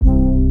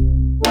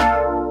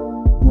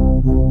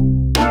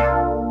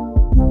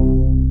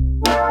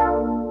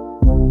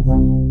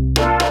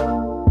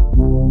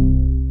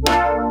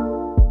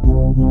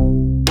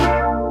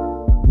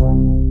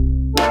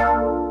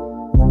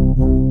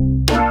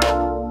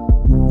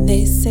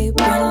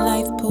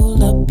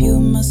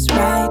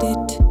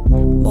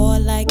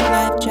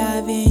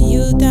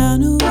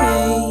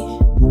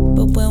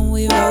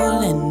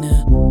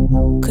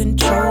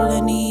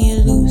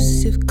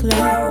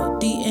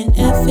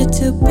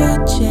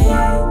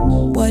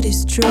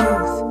is truth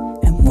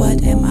and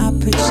what am I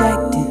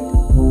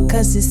projecting?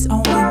 Cause it's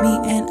only me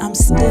and I'm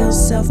still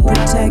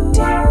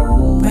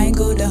self-protecting.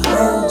 Wrangle the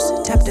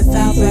hose, tap the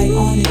valve right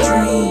on the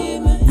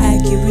dream.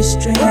 Accurate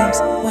streams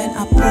when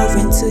I pour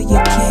into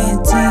your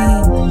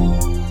canteen.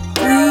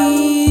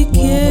 We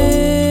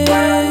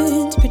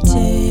can't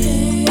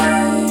pretend.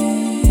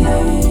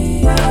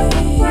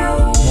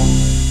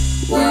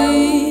 We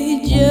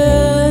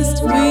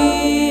just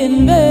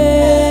reinvent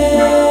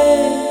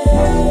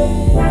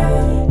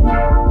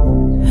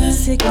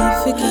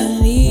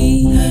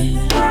significantly.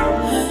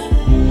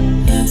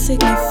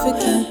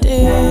 Insignificant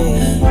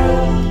day.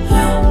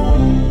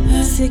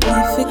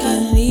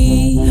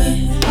 Significantly.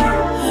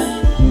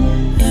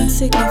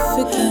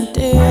 Insignificant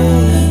day.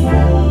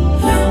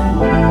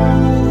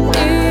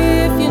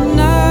 If you're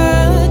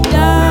not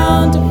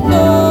down to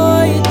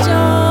voyage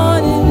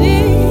on and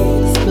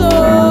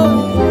explore,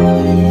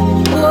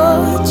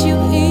 what you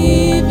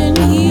even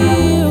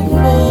here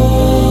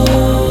for?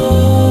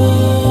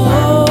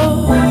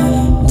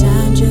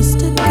 Time just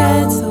to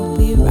get, so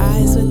we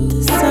rise with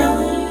the sun,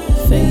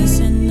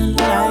 facing the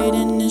light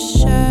and the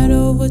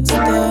shadow what's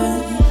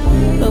done.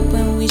 But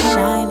when we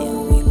shine it,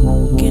 we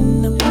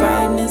in the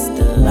brightness,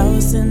 the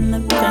loss and the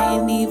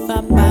pain, leave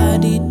our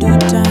body do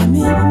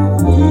timing.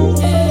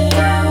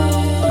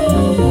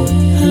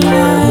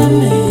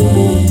 Alignment,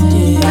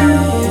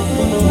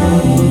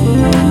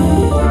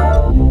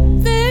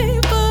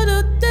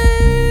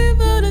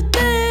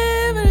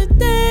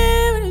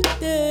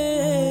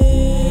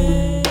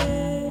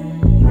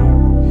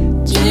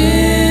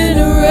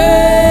 generating,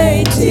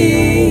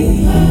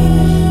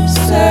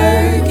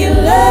 circulating,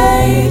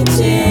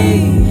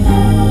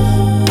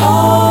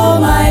 all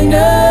my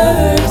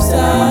nerves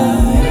are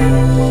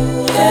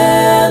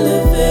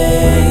elevated.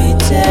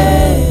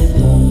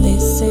 They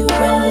say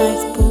when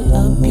life pull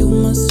up, you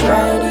must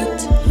ride it.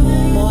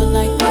 More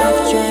like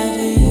life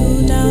driving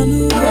you down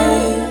the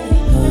road.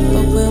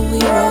 But when we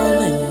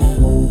rollin',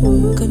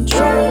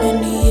 controlling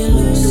the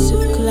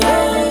elusive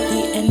cloud,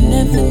 the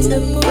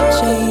inevitable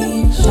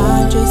change.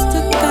 Time just to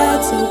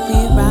guide, so we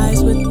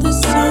rise with the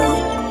sun,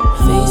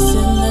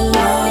 facing the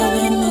light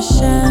and the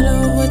shadow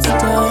what's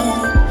done.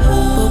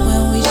 But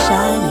when we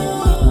shine it,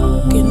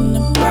 we in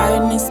the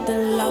brightness, the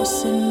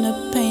loss and the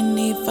pain,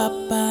 leave our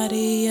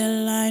body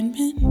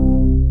alignment.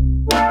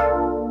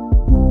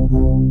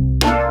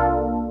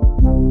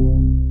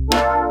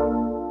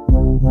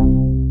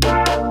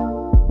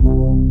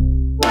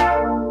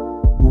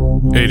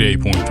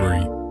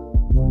 88.3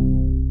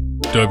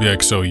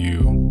 WXOU,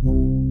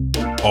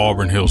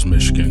 Auburn Hills,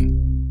 Michigan.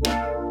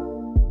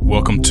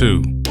 Welcome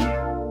to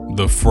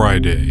the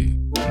Friday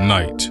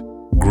Night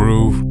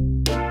Groove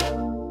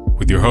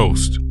with your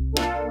host,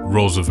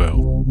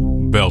 Roosevelt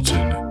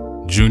Belton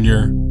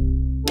Jr.,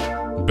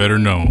 better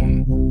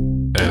known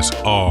as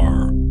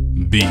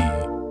RBJ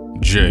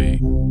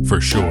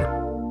for short.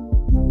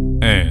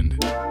 And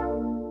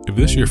if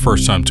this is your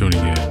first time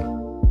tuning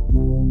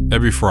in,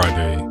 every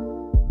Friday,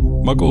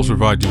 my goal is to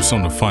provide you with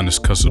some of the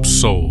finest cuts of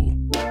soul,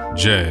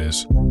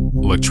 jazz,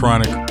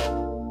 electronic,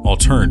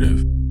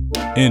 alternative,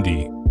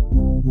 indie,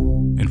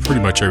 and pretty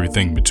much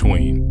everything in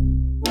between.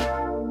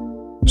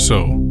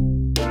 So,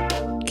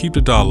 keep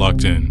the dial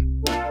locked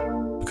in,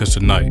 because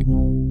tonight,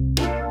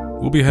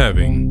 we'll be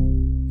having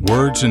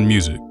Words and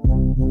Music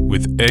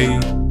with A.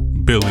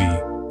 Billy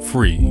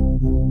Free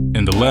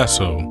and The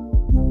Lasso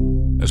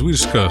as we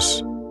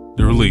discuss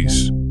the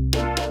release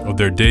of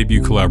their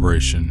debut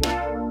collaboration,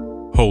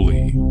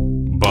 Holy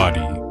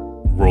Body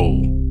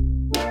Roll.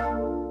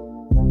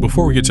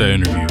 Before we get to that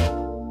interview,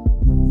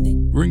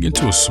 we're going to get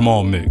into a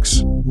small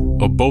mix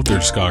of both their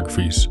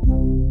discographies,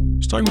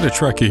 starting with the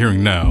track you're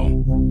hearing now,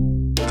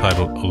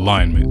 titled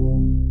Alignment.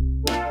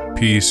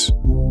 Peace,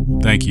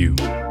 thank you,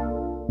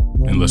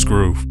 and let's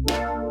groove.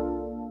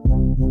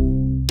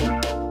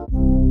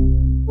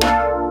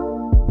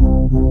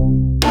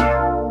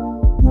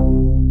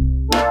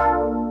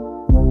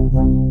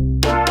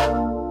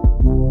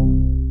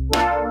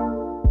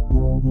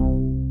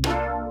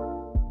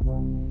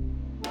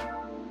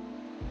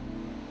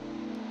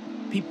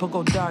 People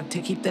go dark to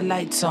keep the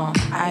lights on.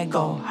 I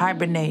go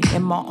hibernate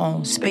in my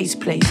own space,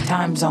 place,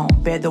 time zone.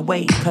 Bear the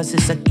weight, cause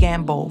it's a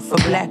gamble for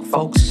black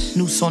folks.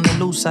 Noose on the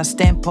loose, I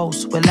stand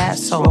post with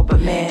lasso.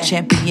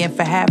 Champion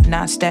for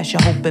have-not, stash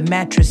your hope in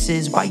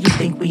mattresses. Why you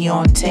think we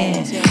on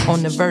 10?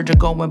 On the verge of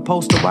going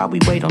postal while we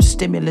wait on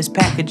stimulus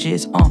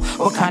packages.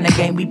 What kind of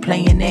game we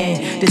playing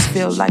in? This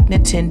feel like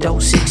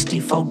Nintendo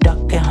 64.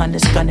 Ducking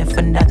hunters gunning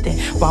for nothing.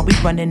 While we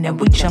running and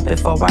we jumping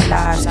for our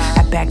lives.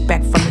 I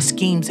back from the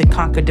schemes and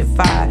conquer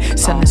divide.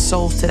 Selling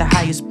souls to the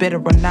highest bidder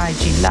on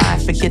IG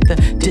Live. Forget the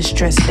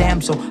distressed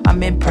damsel,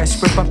 I'm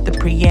impressed. Rip up the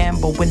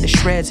preamble, win the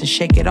shreds and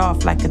shake it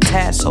off like a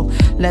tassel.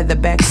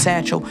 Leatherback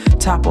satchel,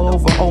 topple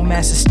over old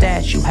master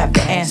statue. Have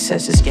the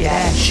ancestors get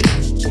at you.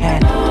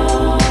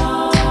 Handle.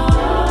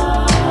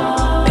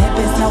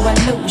 Pimpin's no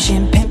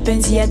illusion,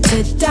 pimpin's yet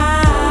to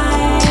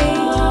die.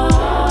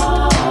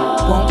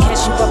 Won't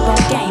catch you up on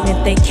game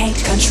if they can't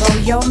control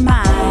your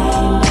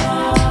mind.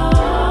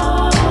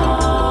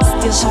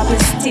 Still sharp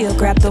as steel,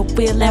 grab the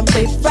wheel and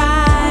we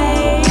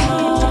ride.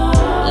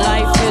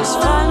 Life is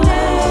funny.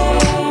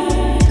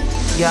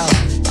 Yo,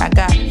 I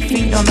got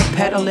feet on the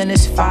pedal and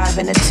it's 5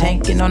 in the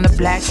tank, and on the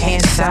black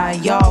hand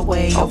side, y'all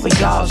way over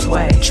y'all's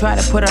way. Try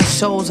to put our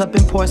souls up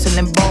in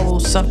porcelain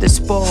bowls, something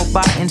spoiled,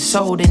 bought and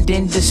sold and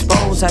then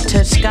dispose. I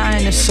touch sky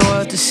and the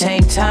soil at the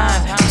same time.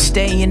 We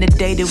stay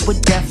inundated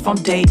with death on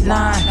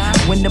Dateline.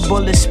 When the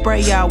bullets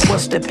spray out,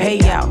 what's the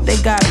payout? They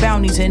got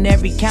bounties in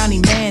every county,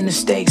 man, the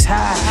stakes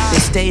high. They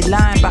stay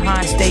lying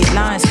behind state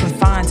lines,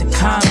 confined to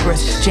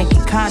Congress.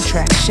 Janky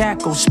contracts,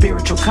 shackles,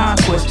 spiritual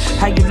conquest.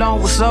 How you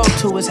long was sold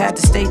to us, had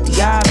to state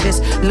the obvious.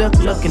 Look,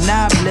 an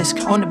obelisk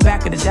on the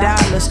back of the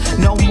dollars.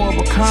 No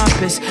moral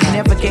compass,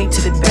 navigate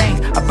to the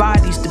bank. Our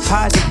bodies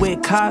deposit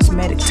with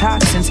cosmetic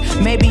toxins.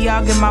 Maybe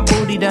I'll get my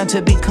booty done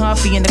to be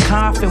comfy in the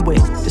coffin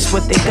with. That's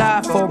what they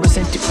got for us,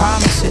 empty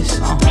promises.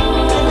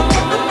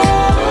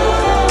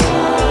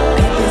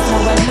 Pimpin's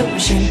no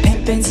illusion,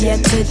 pimpin's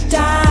yet to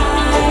die.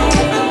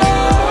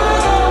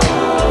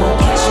 Won't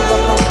catch you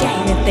up on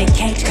game if they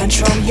can't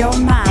control your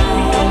mind.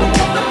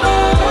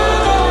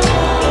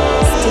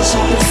 Still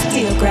sharp as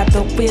steel, grab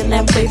the wheel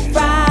and we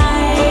ride.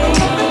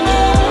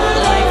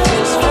 Life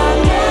is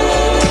funny.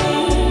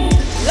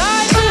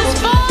 Life is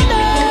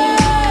funny.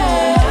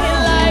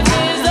 Life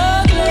is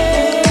ugly.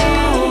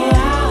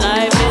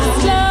 Life is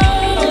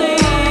lonely.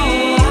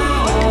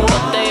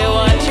 But they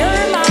want your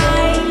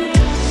mind.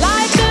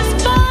 Life is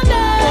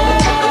funny.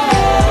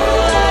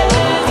 Life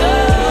is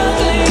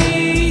ugly.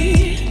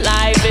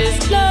 Life is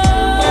lonely.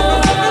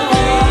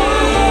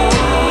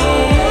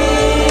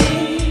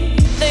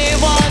 They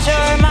want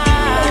your mind.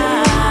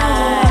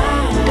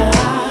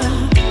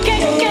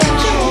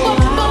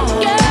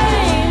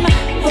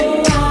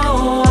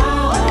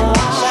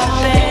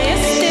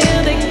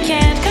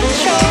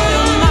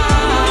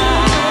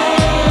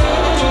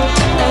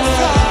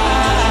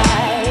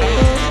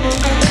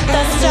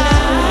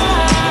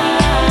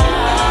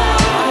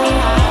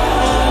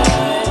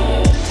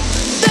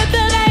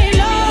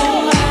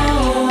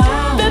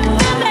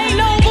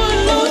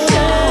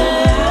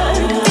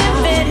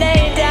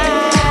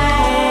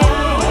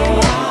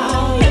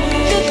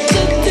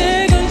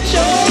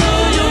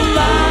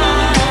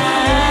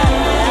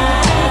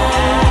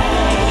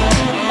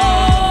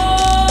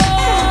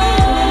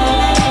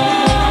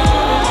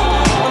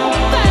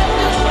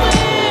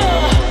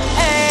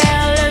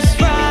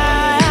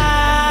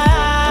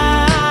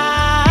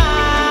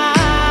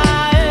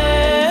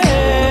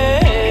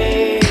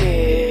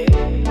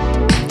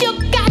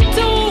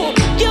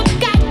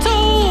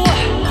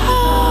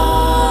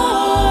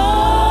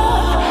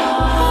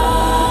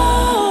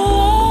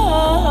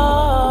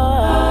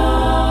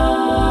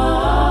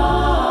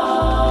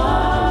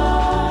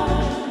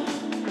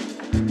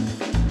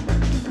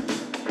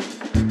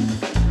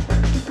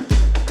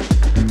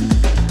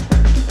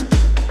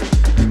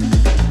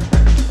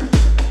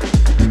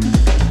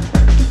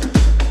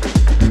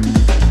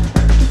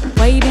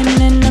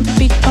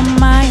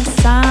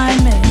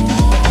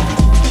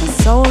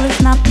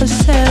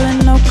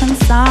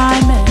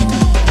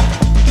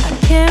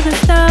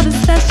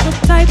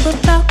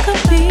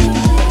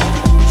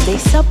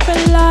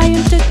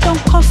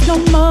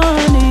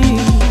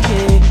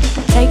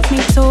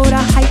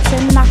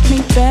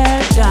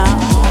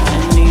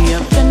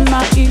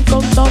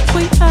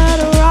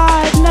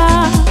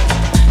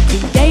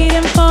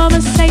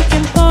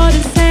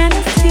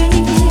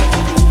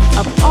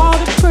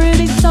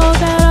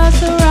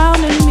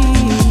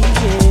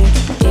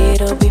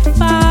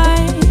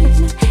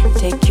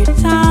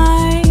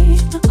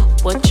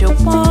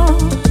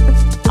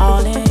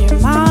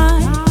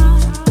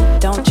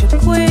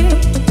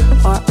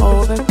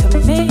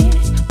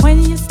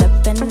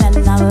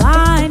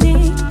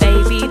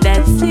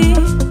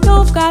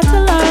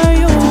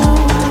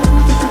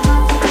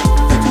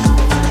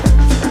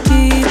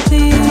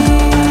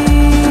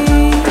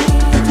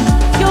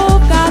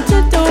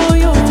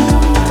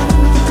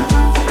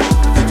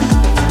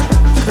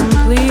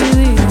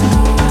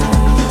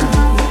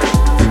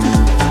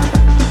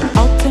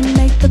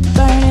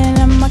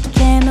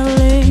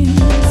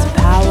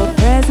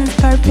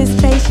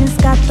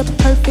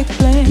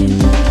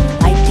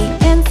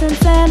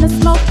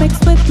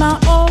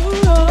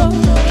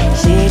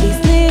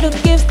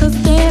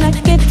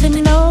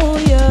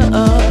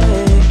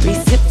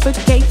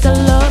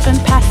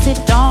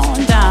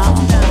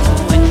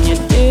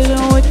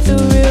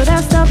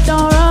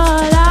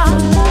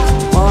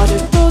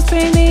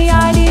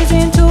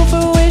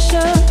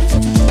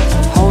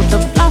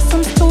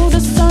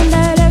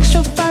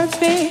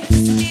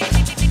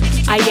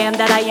 am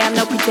that I am,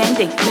 no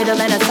pretending. Middle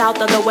and the south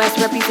of the west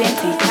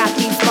representing. Got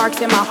these sparks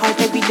in my heart,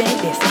 they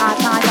prevent this. High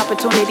times,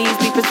 opportunities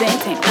be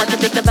presenting.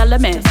 Positive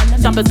developments,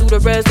 stumble through the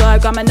reds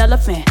like I'm an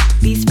elephant.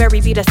 Beast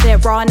very beat, I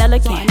said raw and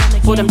elegant.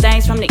 Pull them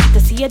things from the ether,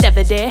 see it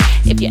evident.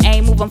 If you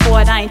ain't moving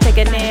forward, I ain't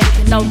taking it.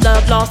 No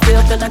love lost,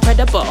 still feel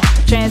incredible.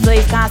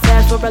 Translates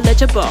concepts for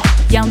eligible.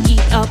 Young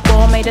eat up,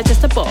 all made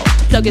adjustable.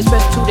 Plug is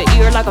pressed to the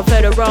ear like a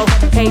federal.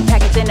 Pay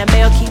packets in the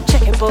mail, keep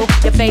checking, boo.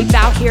 Your faith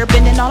out here,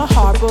 bending all the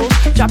hard rules.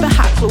 Dropping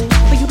hot clues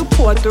for you to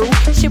pour through.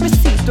 Shit is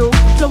see-through,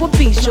 flow of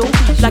bijou.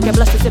 Like a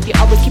blessings if you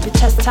always keep your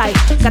chest tight.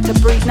 Got to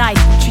breathe nice,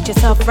 treat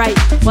yourself right.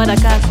 What I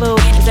conclude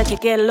is that you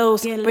get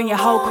loose. Bring your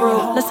whole crew,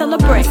 let's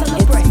celebrate. It's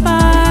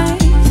fine,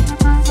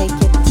 take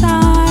your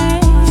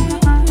time.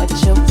 What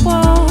you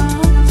want,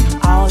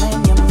 all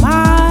in your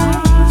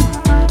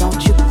mind.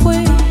 Don't you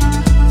quit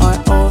or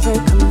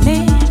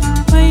overcommit.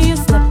 When you're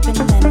slipping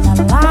and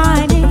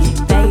aligning,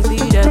 baby,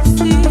 that's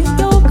it.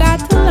 You got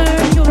to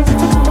learn your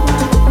role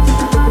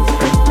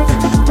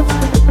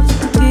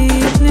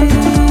deeply.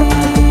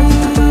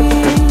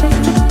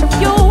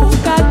 You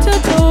got to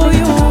do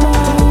you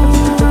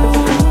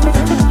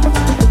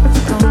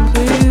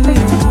completely.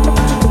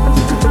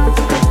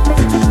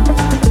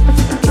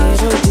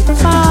 It'll be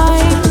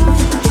fine.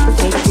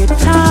 Take your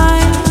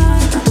time.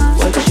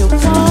 What you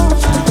want,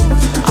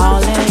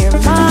 all in your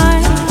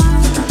mind.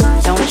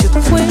 Don't you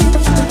quit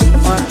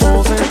or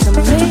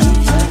overcommit.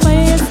 When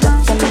you're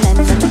stepping and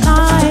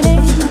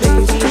gliding,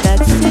 baby,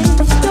 that's it.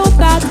 You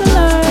got to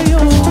learn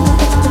your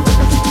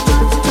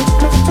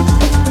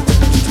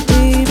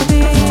baby.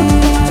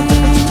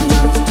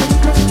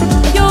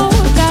 You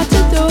got to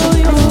do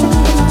you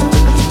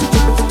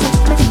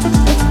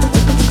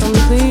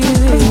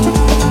completely.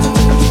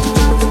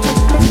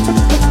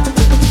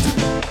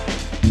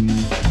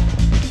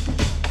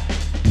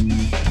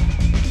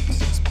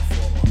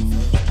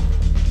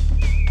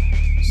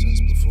 Since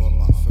before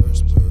my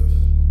first birth,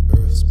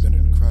 Earth's been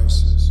in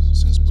crisis.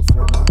 Since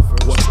before my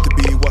first what's to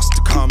be, what's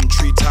to come?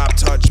 Treetop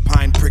touch,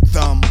 pine prick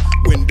thumb.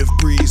 Wind of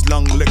breeze,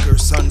 lung liquor,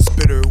 sun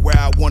spitter. Where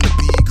I wanna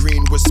be,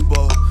 green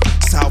whisper.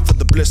 South of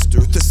the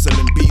blister, thistle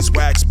and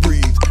beeswax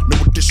breathe. No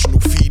additional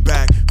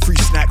feedback, free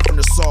snack from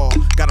the saw.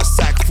 Got a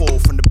sack full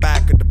from the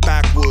back of the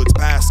backwoods,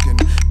 basking.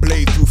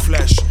 Blade through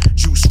flesh,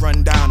 juice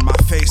run down my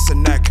face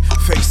and neck.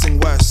 Facing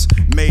west,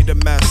 made a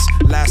mess.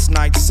 Last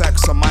night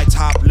sex on my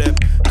top lip.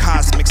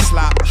 Cosmic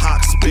slop,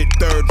 hot spit,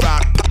 third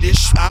rock,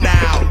 dish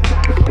now.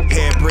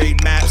 Hair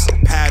braid maps,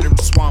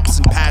 patterns, swamps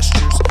and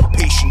pastures.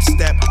 Patient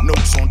step,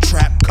 notes on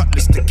trap,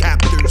 cutlass to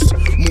captors.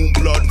 Moon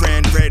blood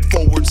ran red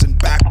forwards and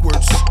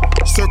backwards.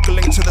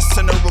 Circling to the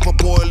center of a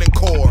boiling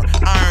core.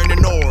 Iron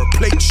and ore,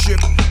 plate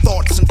shift,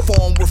 thoughts and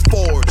form were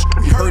forged.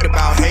 We heard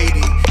about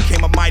Haiti,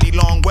 came a mighty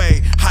long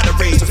way. How to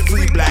raise a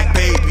free black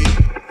baby.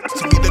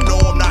 To be the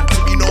norm, not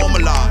to be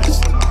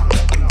normalized.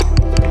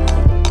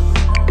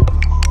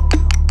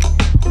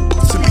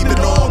 To be the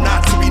norm,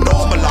 not to be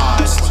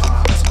normalized.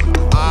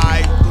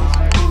 I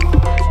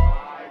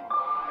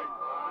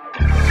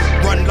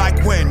run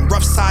like wind,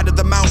 rough side of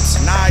the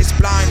mountain, eyes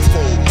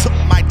blindfold. Took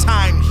my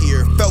time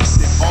here, felt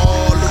it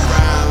all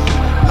around.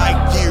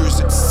 Like years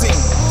it seemed.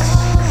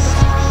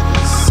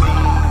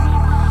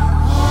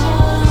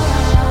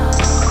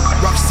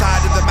 Rough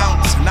side of the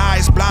mountain,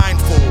 eyes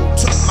blindfold.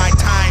 Took my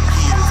time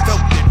here,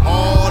 felt it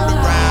all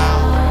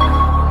around.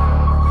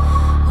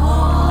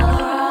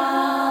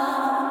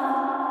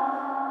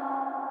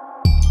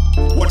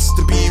 What's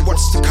to be,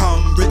 what's to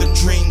come? Rhythm,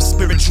 dream,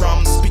 spirit,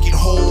 drum. Speaking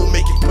whole,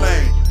 make it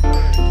plain.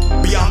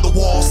 Beyond the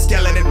wall,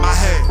 scaling in my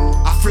head.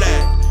 I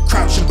fled,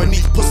 crouching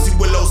beneath pussy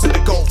willows in the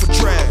Gulf of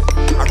Dread.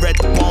 I read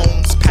the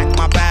bones, packed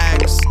my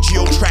bags.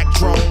 Geo-track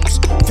drones,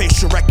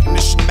 facial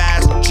recognition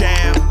mask,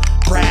 jam.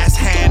 Brass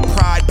hand,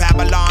 pride,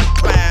 Babylon,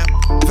 clam.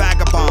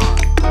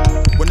 Vagabond.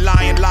 When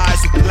lion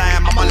lies with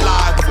lamb, I'm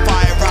alive with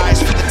fire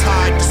rise from the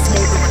tide to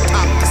smolder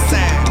atop the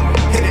sand.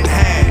 Hidden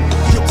hand,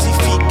 guilty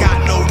feet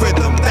got no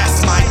rhythm,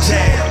 that's my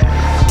jam.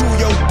 Do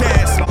your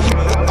dance,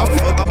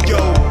 up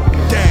your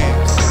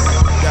dance.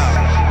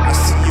 Yeah, I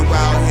see you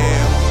out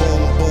here,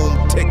 boom, boom,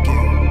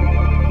 ticking.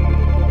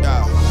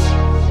 Yeah.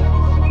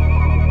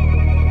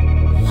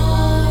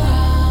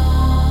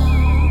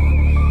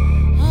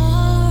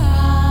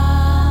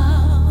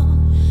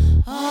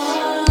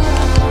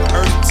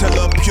 Earth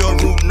tiller, pure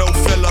root, no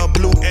filler,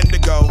 blue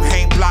indigo,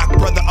 Haint block,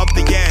 brother of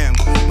the yam.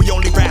 We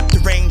only wrap the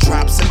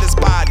raindrops in this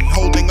body,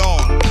 holding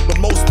on. But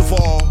most of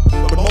all,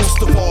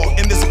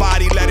 in this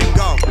body, letting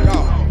go.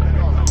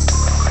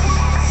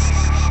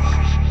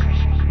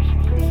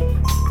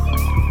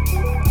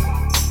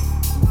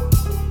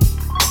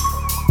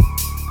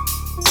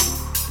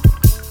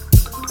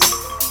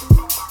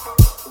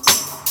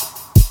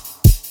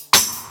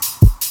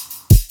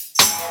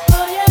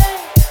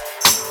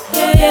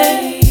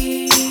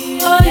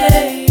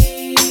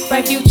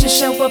 Bright future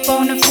show up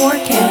on the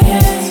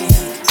forecast.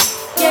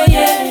 Yeah,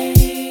 yeah,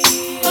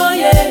 oh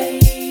yeah.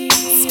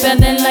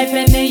 Spending life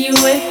in the U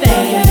with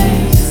fast.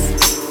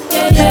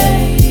 Yeah,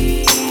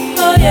 yeah,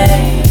 oh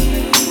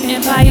yeah.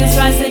 Empires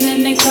rising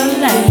and they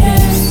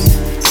collapse.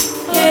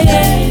 Yeah,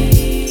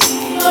 yeah,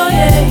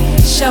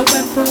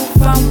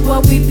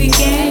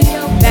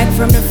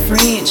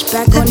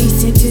 back on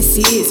these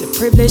sentences. A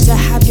privilege to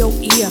have your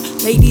ear,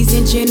 ladies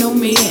and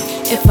gentlemen.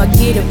 If I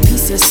get a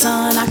piece of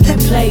sun, I can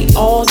play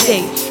all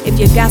day. If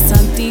you got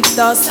some deep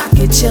thoughts, I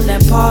can chill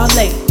and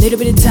parlay. Little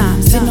bit of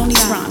time, sitting on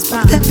these rhymes.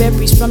 Pop the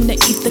berries from the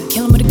ether,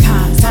 kill 'em with the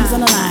kind. Thumbs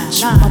on the line,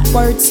 shoot my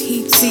words,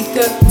 heat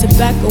seeker.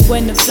 Tobacco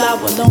when the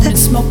flower, alone and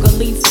smoke a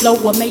leaf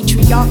blower.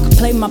 Matriarch,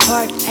 play my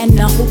part, and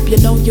I hope you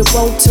know your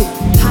role too.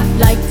 Hot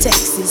like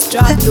Texas,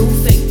 drive through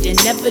faith,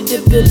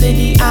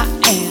 inevitability I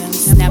am.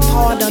 Snap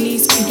hard on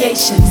these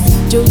creations,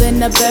 jewel in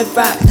the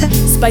bedrock.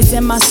 Spice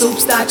in my soup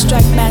stock,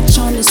 strike match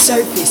on the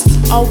surface.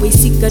 Always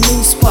seek a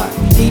new spark,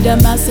 lead a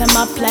mouse in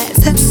my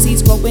plastic.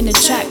 Seeds grow in the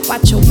track,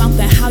 watch your mouth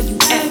and how you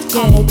act.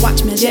 Call a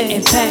watchman, jet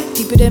impact,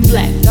 deeper than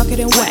black, darker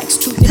than wax.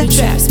 Truth in the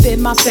trap, spit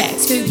my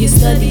facts. Feel your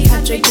study,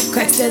 hydrate the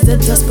cracks. There's a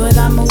dust, but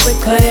I'm a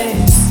with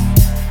class.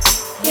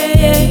 Yeah,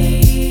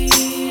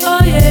 yeah,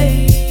 oh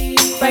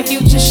yeah. Bright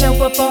future show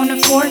up on the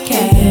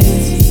forecast.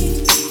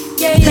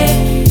 Yeah,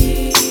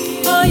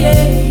 yeah, oh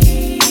yeah.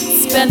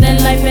 Spending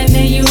life and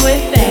then you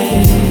with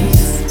fast.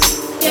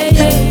 Yeah,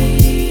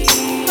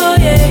 yeah, oh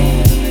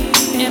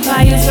yeah.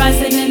 Empires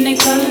rising and they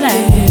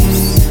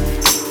collapse.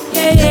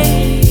 Yeah,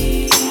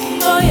 yeah,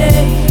 oh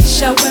yeah.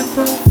 Show and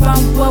proof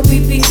from what we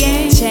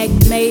began.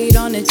 Checkmate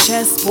on the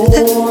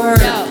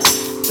chessboard.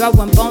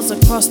 Throwing bones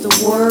across the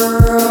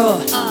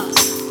world.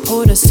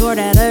 Pull the sword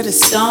out of the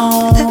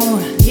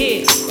stone.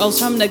 Yeah, rose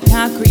from the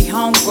concrete,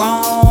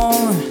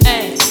 homegrown.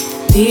 Ay.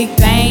 Big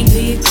bang,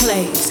 big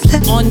plays.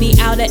 On the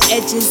outer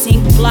edges,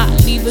 ink blot,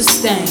 leave a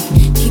stain.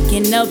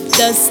 Kicking up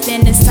dust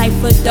in the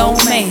cipher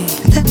domain.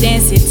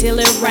 Dancing till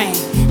it rain.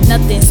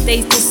 Nothing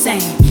stays the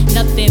same.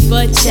 Nothing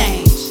but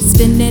change.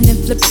 Spinning and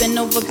flipping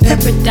over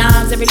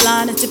paradigms. Every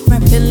line is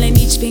different, filling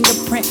each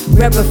fingerprint.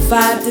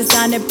 Rarefied,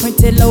 designed and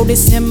printed.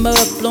 Lotus in mud,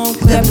 bloom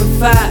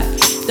clarified.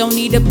 Don't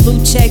need a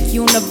blue check,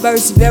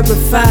 universe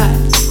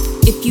verified.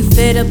 If you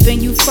fed up and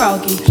you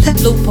froggy,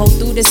 loophole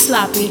through the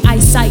sloppy.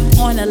 Eyesight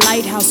on a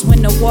lighthouse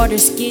when the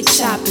waters get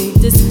choppy.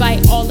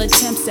 Despite all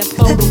attempts at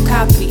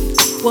photocopy,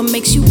 what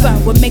makes you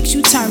burn, what makes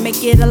you turn,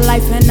 make it a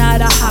life and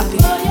not a hobby.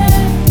 Oh yeah,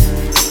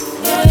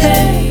 oh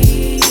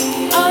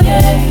yeah, oh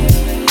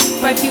yeah.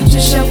 Bright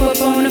future show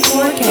up on the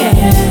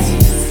forecast.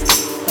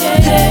 Yeah,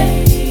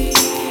 yeah,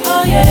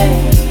 oh yeah.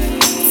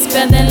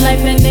 Spending life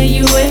and then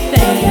you with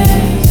fast.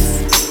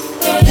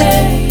 Yeah,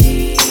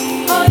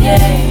 yeah, oh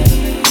yeah.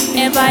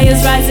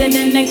 Empires rising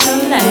and they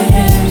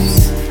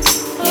collapse.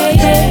 Yeah,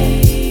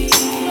 yeah,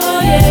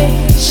 oh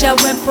yeah. Show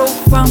and proof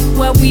from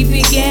where we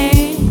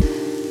began.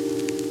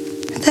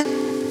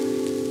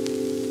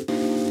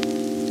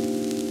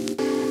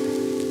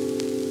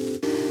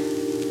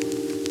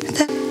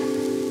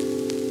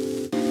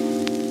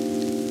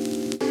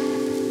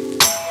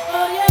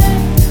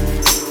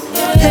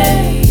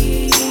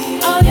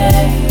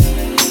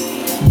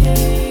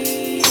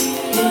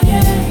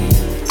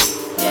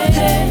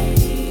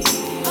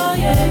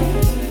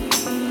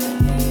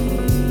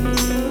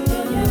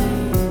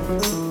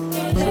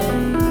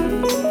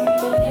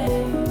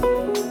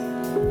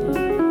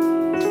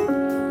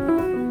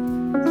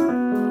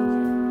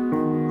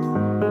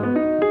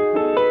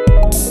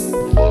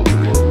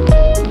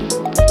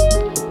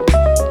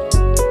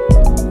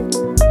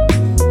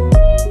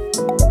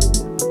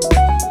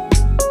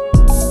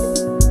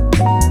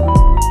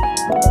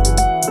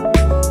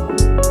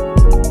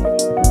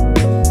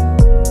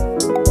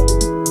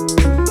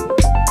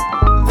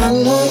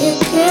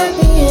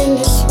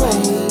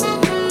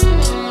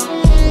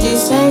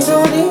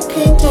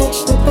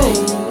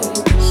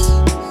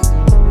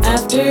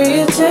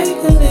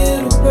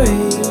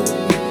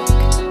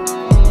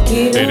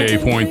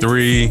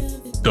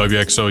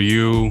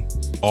 WXOU,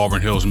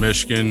 Auburn Hills,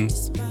 Michigan.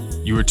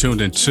 You were tuned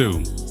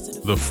into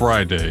the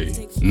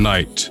Friday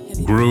Night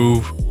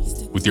Groove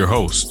with your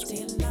host,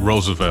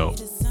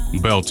 Roosevelt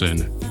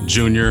Belton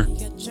Jr.,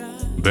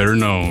 better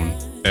known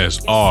as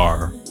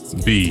RBJ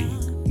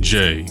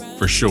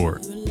for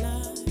short.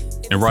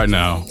 And right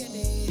now,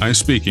 I'm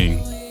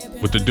speaking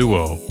with the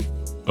duo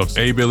of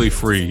A. Billy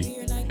Free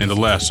and The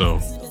Lasso.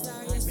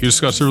 You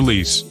discuss the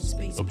release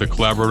of the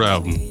collaborative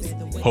album,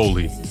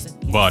 Holy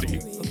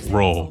Body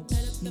Roll.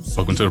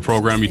 Welcome to the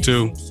program, you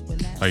two.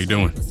 How you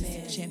doing?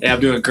 Yeah,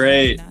 I'm doing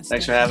great.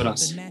 Thanks for having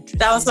us.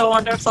 That was a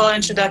wonderful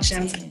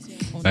introduction.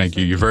 Thank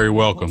you. You're very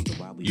welcome.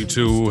 You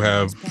two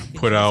have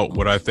put out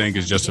what I think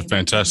is just a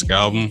fantastic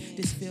album.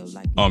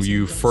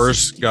 You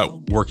first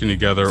got working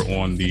together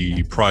on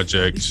the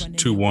project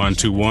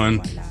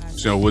 2121.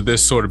 So with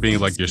this sort of being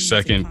like your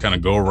second kind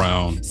of go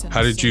around,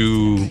 how did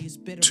you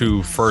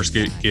two first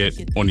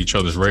get on each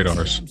other's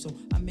radars?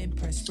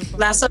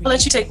 Lasso, I'll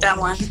let you take that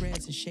one.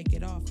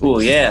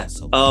 Cool, yeah.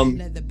 So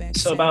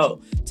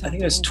about, I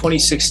think it was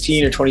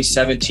 2016 or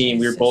 2017,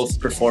 we were both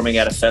performing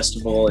at a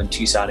festival in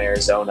Tucson,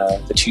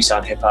 Arizona, the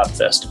Tucson Hip Hop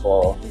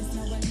Festival.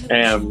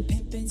 And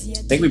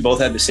I think we both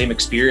had the same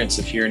experience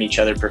of hearing each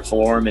other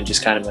perform and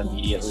just kind of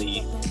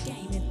immediately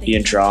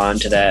being drawn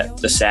to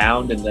the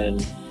sound and then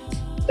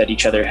that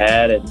each other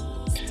had, and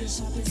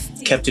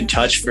kept in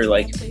touch for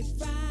like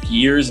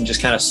years and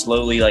just kind of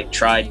slowly like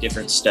tried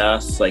different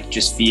stuff, like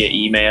just via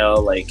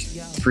email. Like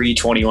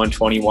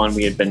pre-2121,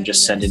 we had been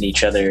just sending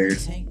each other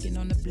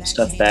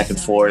stuff back and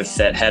forth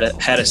that had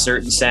a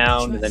certain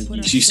sound, and then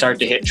you start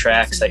to hit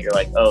tracks that you're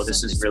like, oh,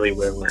 this is really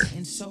where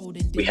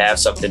we have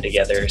something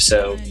together.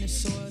 So,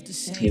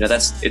 you know,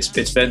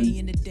 it's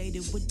been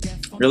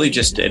really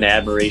just an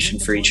admiration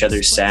for each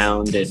other's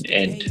sound,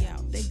 and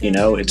you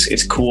know,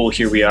 it's cool.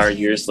 Here we are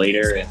years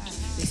later, and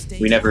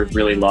we never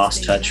really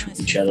lost touch with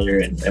each other,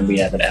 and we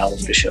have an album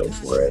to show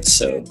for it.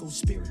 So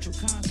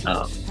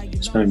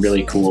it's been a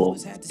really cool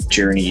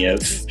journey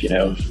of, you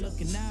know,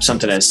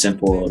 something as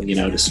simple, you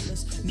know,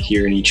 just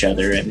hearing each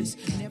other and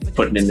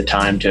putting in the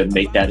time to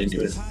make that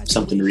into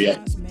something real.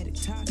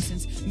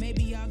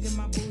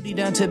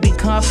 Done to be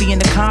comfy in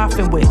the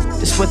coffin with.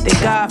 That's what they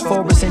got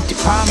for us, empty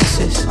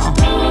promises.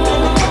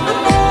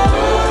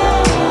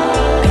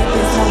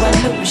 Pimpin's no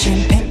illusion,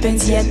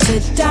 pimpin's yet to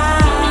die.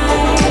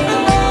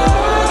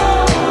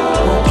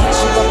 Won't catch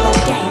you up on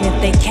game if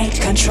they can't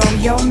control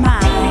your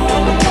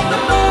mind.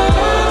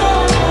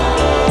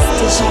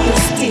 Still sharp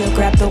as steel,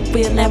 grab the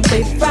wheel and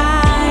we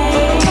ride.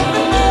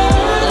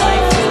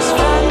 Life is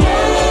funny.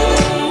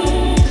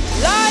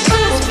 Life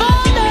is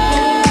funny.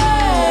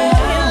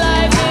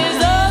 Life is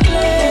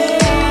ugly.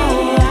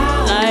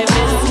 Life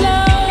is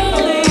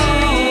slowly.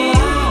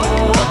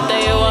 But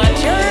they want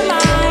your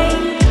mind.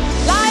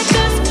 Life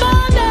is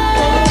funny.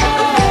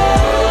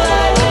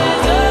 Life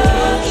is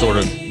ugly. Sort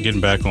of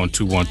getting back on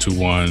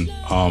 2121,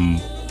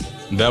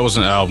 that was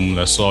an album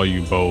that saw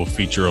you both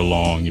feature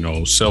along, you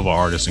know, several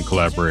artists and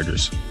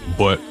collaborators.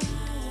 But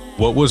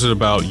what was it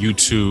about you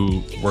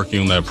two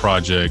working on that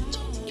project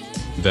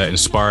that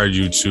inspired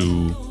you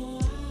to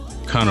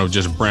kind of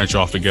just branch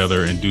off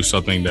together and do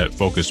something that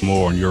focused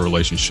more on your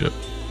relationship?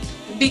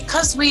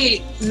 Because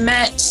we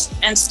met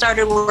and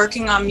started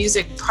working on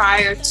music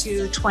prior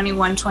to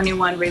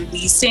 2121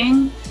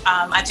 releasing,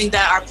 I think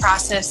that our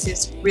process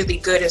is really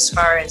good as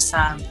far as,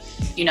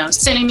 you know,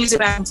 sending music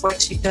back and forth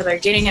to each other,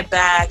 getting it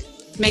back,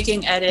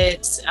 making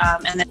edits,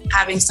 and then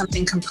having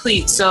something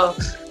complete. So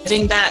I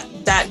think that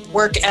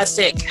work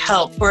ethic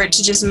helped for it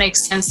to just make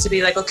sense to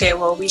be like, okay,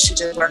 well, we should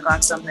just work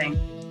on something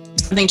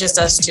just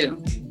us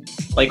two.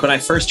 Like when I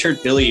first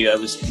heard Billie, I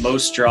was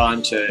most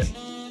drawn to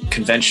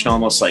conventional,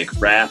 almost like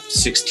rap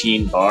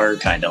 16 bar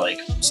kind of like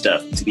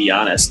stuff, to be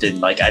honest. And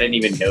like, I didn't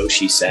even know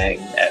she sang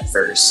at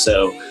first.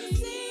 So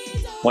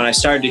when I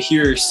started to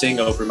hear her sing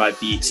over my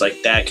beats,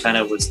 like that kind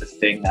of was the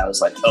thing that I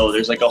was like, oh,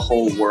 there's like a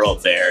whole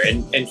world there.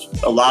 And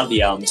a lot of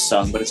the albums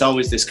sung, but it's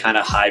always this kind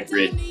of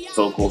hybrid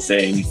vocal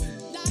thing.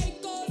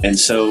 And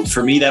so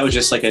for me, that was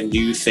just like a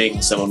new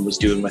thing someone was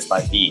doing with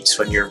my beats.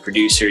 When you're a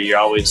producer, you're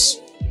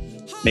always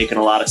making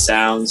a lot of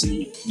sounds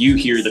and you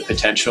hear the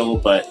potential,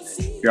 but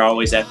you're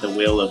always at the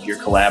will of your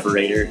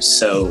collaborators.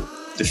 So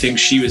the thing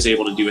she was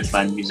able to do with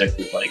my music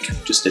was like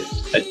just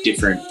a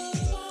different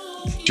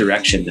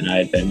direction than I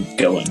had been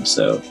going.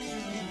 So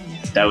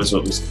that was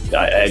what was,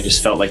 I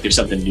just felt like there's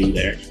something new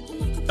there.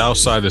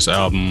 Outside this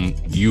album,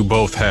 you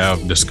both have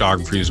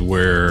discographies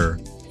where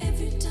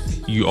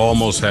you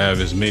almost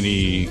have as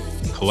many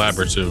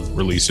collaborative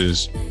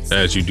releases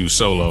as you do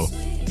solo.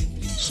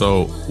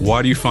 So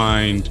why do you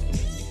find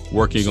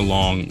working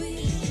along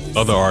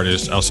other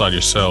artists outside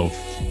yourself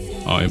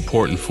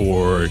important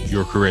for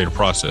your creative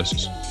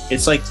processes?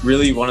 It's like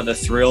really one of the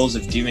thrills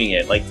of doing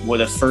it. Like, well,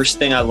 the first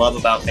thing I love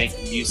about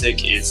making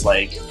music is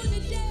like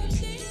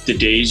the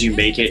days you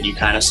make it and you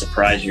kind of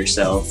surprise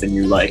yourself and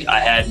you're like, I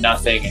had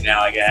nothing and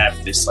now I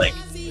have this like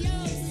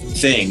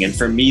thing. And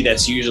for me,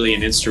 that's usually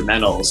an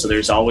instrumental. So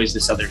there's always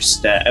this other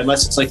step,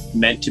 unless it's like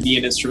meant to be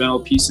an instrumental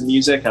piece of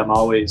music. I'm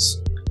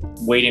always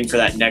waiting for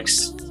that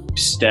next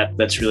step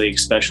that's really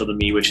special to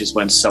me, which is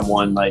when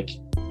someone like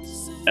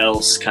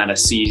else kind of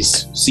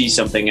sees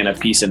something in a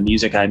piece of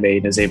music I made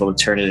and is able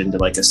to turn it into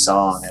like a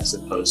song, as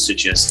opposed to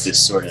just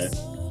this sort of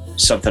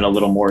something a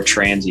little more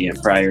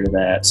transient prior to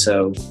that.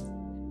 So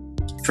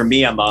for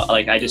me, I'm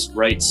like, I just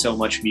write so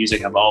much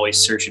music. I'm always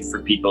searching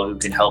for people who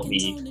can help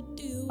me.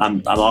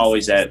 I'm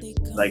always at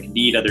like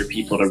need other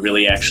people to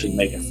really actually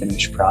make a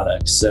finished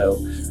product.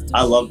 So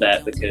I love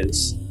that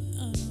because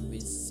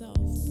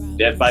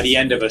by the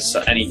end of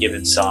any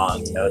given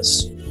song, you know,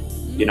 it's,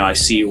 you know, I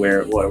see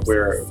where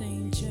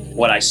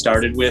what I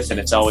started with, and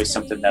it's always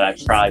something that I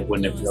probably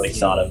wouldn't have really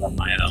thought of on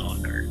my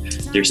own, or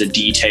there's a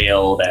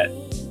detail that,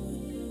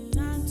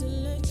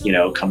 you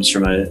know, comes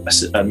from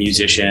a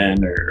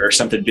musician or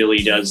something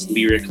Billie does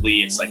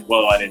lyrically. It's like,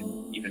 whoa, I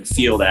didn't even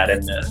feel that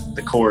in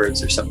the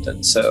chords or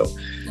something. So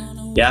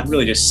yeah, I'm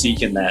really just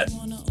seeking that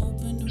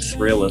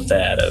thrill of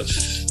that, of,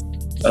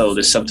 oh,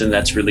 there's something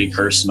that's really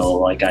personal,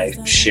 like I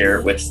share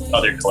it with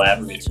other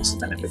collaborators,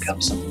 and then it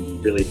becomes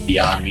something really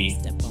beyond me.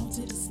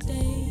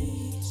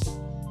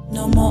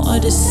 No more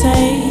of the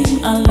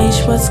same,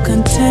 unleash what's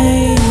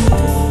contained.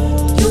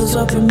 Use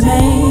what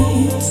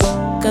remains,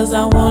 cause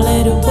I won't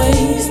let it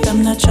waste.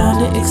 I'm not trying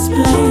to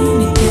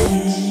explain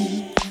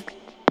again.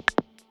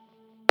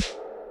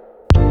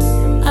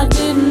 I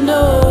didn't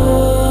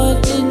know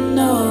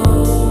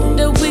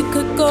that we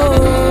could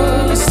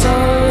go so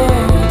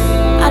long.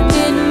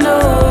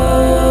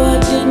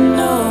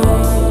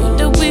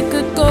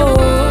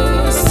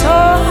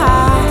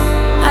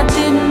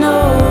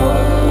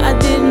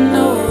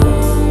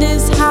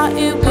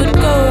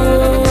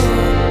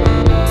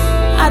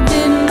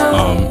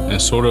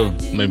 sort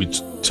of maybe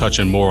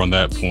touching more on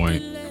that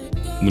point,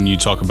 when you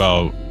talk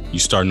about you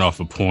starting off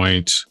a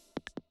point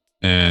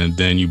and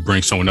then you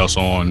bring someone else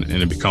on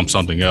and it becomes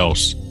something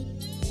else.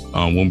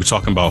 When we're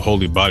talking about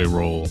Holy Body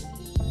Roll,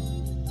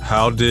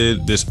 how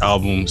did this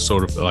album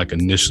sort of like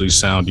initially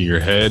sound in your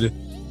head?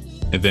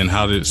 And then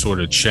how did it sort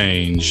of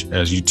change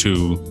as you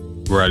two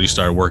gradually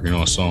started working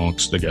on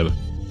songs together?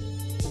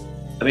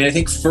 I mean, I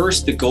think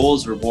first the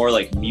goals were more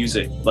like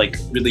music, like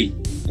really,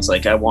 it's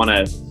like I want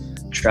to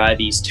try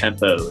these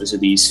tempos or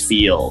these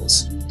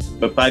feels.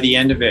 But by the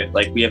end of it,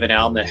 like we have an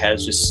album that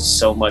has just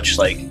so much,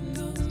 like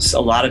a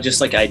lot of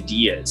just like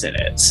ideas in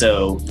it.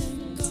 So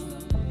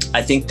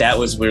I think that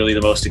was really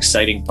the most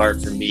exciting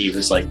part for me,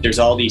 was like there's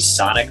all these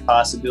sonic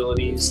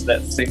possibilities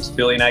that things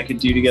Billy and I could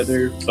do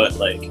together. But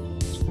like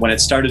when it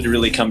started to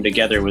really come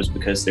together was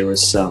because there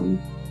was some,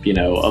 you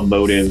know,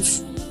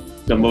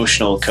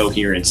 emotional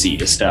coherency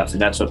to stuff.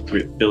 And that's what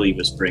Billy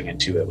was bringing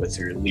to it with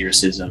her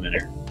lyricism and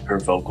her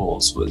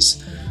vocals,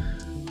 was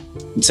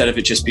instead of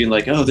it just being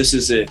like, oh, this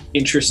is an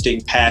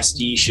interesting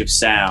pastiche of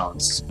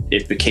sounds,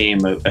 it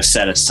became a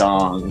set of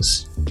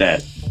songs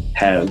that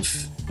have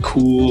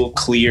cool,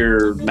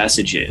 clear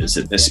messages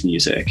in this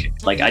music.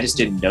 Like I just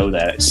didn't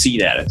see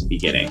that at the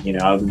beginning. You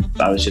know,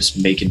 I was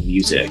just making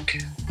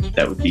music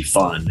that would be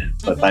fun.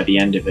 But by the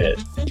end of it,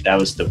 that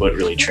was what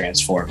really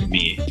transformed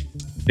me.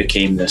 It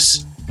became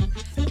this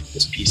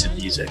piece of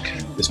music,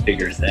 this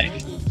bigger thing.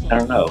 I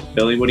don't know.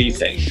 Billy, what do you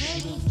think?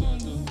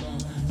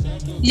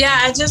 Yeah,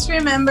 I just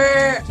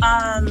remember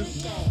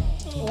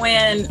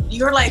when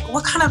you were like,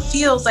 what kind of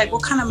feels, like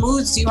what kind of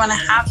moods do you want to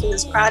have for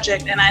this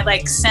project? And I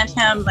like sent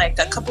him like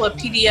a couple of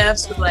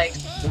PDFs with like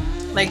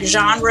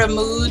genre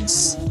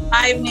moods.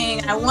 I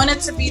mean, I want it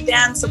to be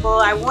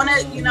danceable. I want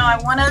it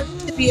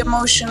to be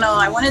emotional.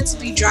 I want it to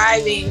be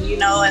driving, you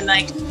know, and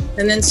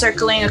then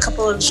circling a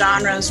couple of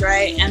genres,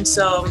 right? And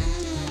so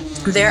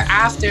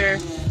thereafter,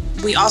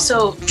 we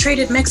also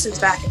traded mixes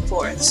back and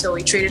forth. So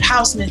we traded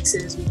house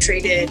mixes, we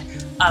traded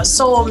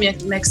soul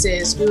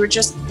mixes. We were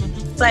just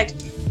like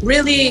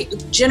really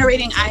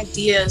generating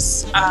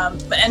ideas,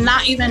 and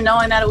not even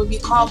knowing that it would be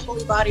called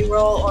Holy Body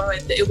Roll or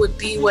it would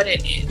be what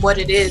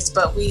it is.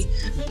 But we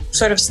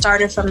sort of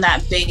started from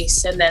that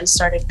base and then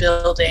started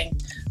building.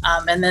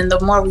 And then the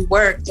more we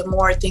worked, the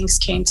more things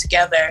came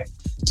together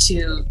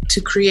to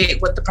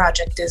create what the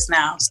project is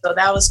now. So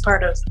that was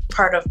part of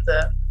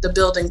the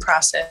building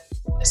process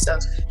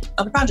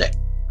of the project.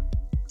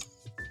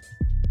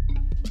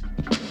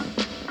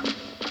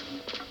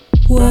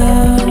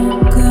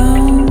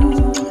 Welcome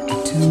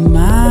to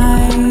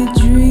my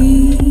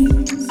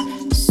dreams,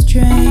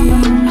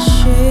 strange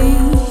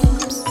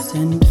shapes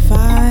and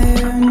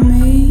fire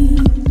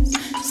memes.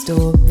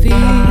 Story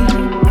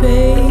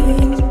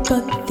fade,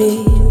 but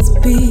this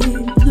big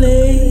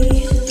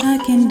play I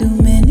can do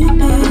many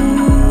things.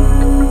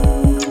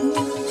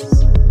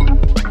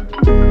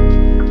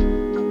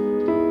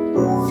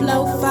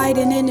 Flow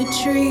fighting in the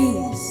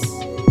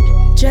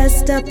trees,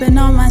 dressed up in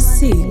all my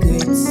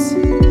secrets.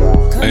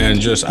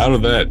 And just out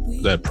of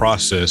that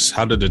process,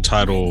 how did the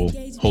title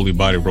Holy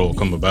Body Roll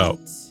come about?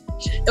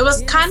 It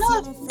was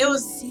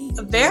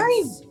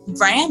very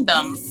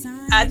random.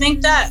 I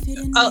think that,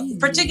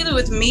 particularly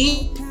with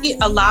me,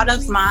 a lot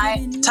of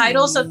my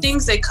titles of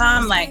things, they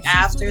come like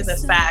after the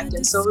fact.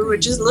 And so we were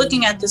just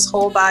looking at this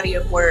whole body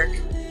of work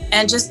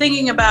and just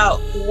thinking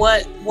about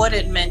what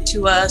it meant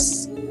to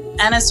us.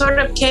 And it sort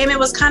of it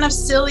was kind of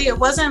silly. It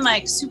wasn't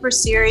like super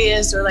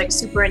serious or like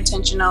super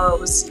intentional. It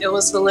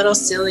was a little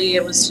silly.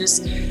 It was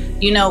just,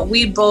 you know,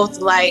 we both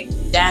like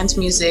dance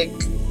music,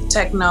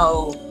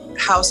 techno,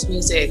 house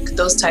music,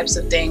 those types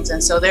of things.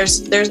 And so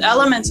there's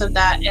elements of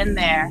that in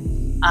there.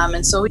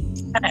 And so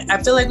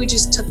I feel like we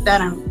just took that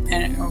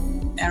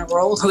and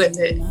rolled with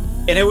it.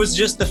 And it was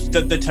just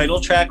the title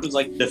track was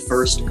like the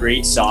first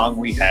great song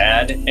we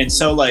had. And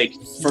so like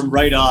from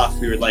right off,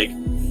 we were like,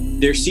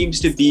 there seems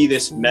to be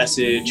this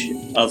message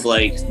of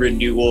like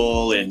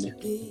renewal and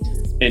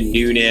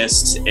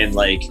newness, and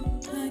like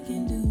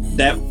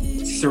that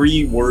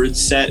 3-word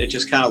set, it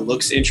just kind of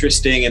looks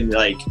interesting, and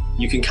like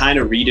you can kind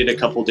of read it a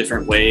couple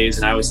different ways.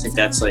 And I always think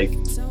that's like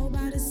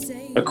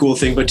a cool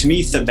thing. But to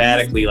me,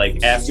 thematically,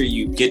 like after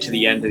you get to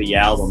the end of the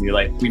album, you're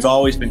like, we've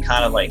always been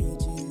kind of like,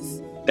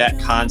 that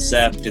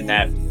concept and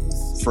that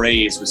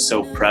phrase was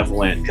so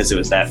prevalent because it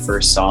was that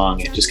first song.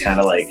 It just kind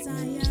of like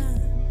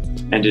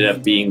ended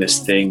up being this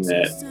thing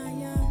that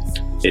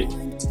it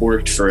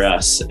worked for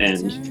us.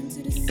 And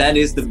that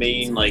is the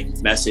main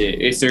like message,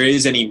 if there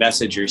is any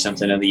message or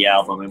something of the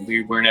album. And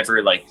we were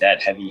never like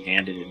that heavy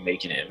handed in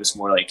making it. It was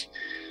more like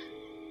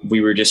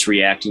we were just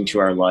reacting to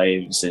our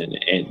lives, and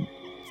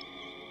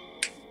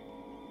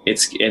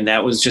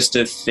that was just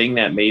a thing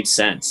that made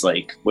sense.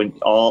 Like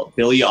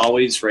Billy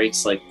always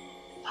writes like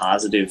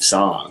positive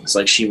songs.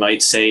 Like she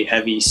might say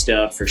heavy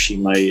stuff or she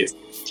might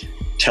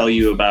tell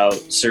you about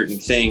certain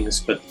things,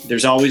 but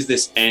there's always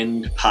this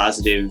end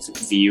positive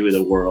view of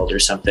the world or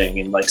something.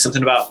 And like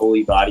something about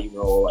Holy Body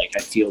Roll, like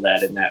I feel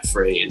that in that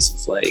phrase.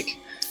 It's like,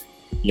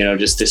 you know,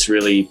 just this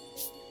really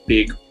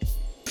big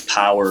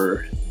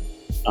power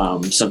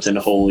something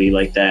holy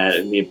like that,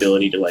 and the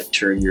ability to like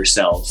turn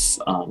yourself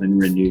and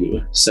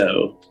renew.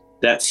 So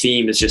that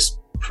theme is just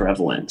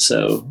prevalent.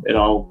 So it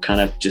all kind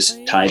of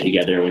just tied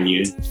together when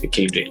it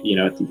came to, you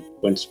know,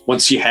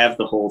 once you have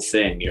the whole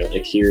thing, you're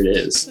like, here it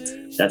is.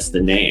 That's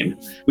the name.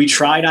 We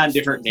tried on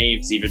different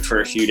names even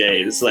for a few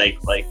days, like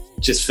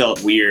just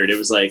felt weird. It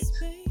was like,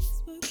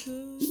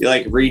 you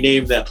like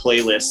rename that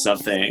playlist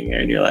something,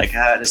 and you're like,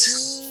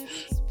 this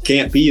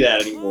can't be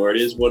that anymore.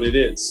 It is what it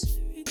is.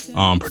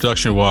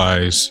 Production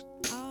wise,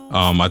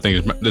 I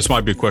think this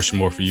might be a question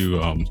more for you,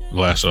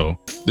 Lasso.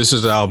 This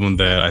is the album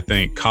that I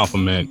think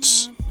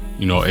complements,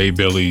 you know, A.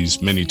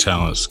 Billy's many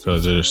talents,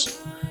 because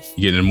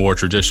you're getting more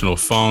traditional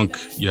funk,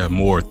 you have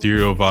more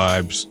ethereal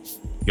vibes,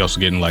 you're also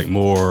getting like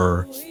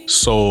more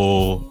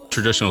soul,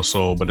 traditional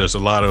soul, but there's a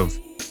lot of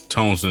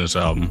tones in this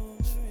album.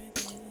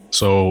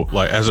 So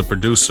like as a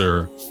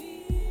producer,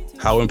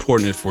 how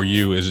important for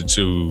you is it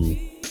to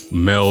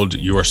meld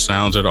your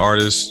sounds as an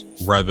artist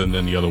rather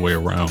than the other way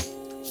around?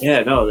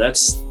 Yeah, no,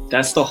 that's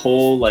the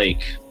whole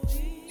like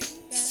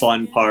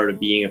fun part of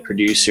being a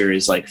producer,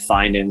 is like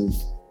finding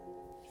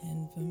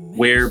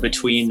where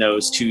between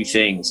those two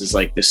things is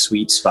like the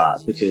sweet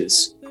spot.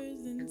 Because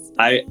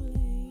I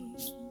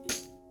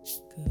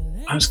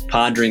was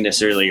pondering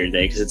this earlier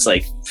today, because it's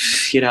like,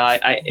 you know,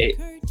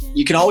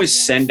 you can always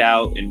send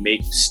out and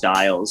make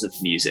styles of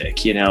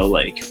music, you know,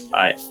 like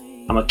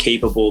I'm a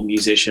capable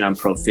musician, I'm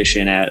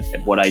proficient at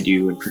what I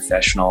do and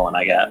professional,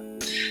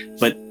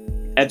 but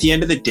at the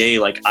end of the day,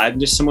 like I'm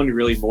just someone who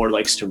really more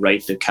likes to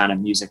write the kind of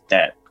music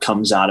that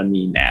comes out of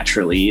me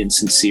naturally and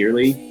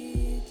sincerely.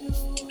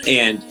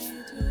 And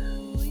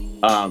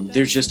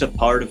there's just a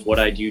part of what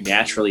I do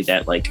naturally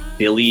that like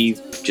Billy,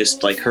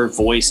 just like her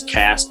voice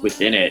cast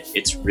within it,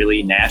 it's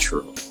really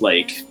natural.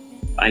 Like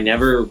I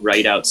never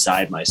write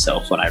outside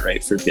myself when I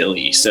write for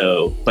Billy.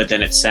 So, but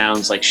then it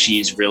sounds like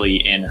she's really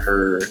in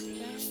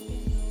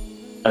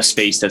a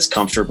space that's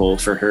comfortable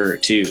for her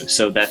too.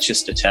 So that's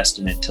just a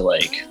testament to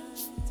like,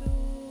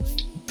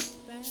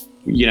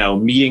 you know,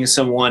 meeting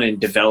someone and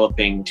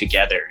developing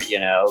together, you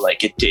know,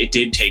 like it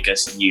did take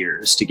us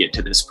years to get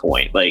to this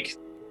point. Like,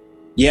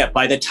 yeah,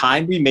 by the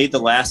time we made the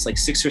last like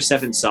 6 or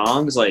 7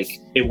 songs, like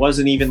it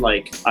wasn't even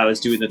like I was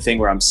doing the thing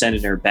where I'm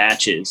sending her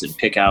batches and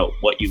pick out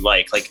what you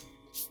like. Like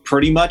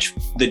pretty much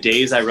the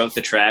days I wrote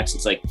the tracks,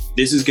 it's like,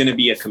 this is going to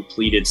be a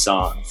completed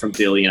song from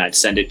Billy, and I'd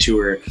send it to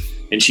her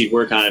and she'd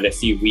work on it a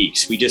few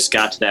weeks. We just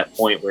got to that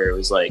point where it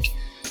was like,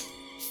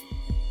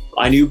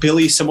 I knew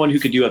Billy's someone who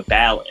could do a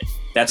ballad.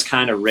 That's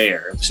kind of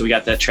rare. So we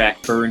got that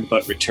track Burned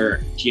But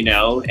Returned, you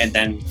know? And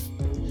then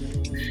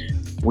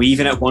we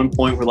even at one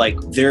point were like,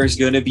 there's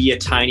going to be a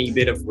tiny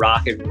bit of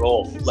rock and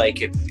roll.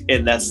 Like,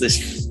 and that's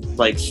this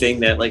like thing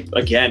that like,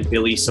 again,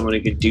 Billy's someone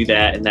who could do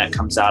that. And that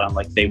comes out on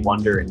like They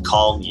Wonder and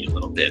Call Me a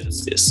little bit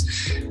of this.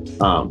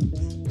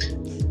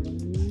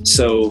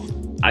 So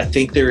I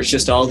think there's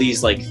just all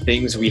these like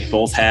things we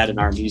both had in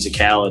our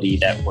musicality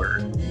that were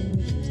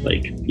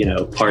like, you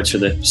know, parts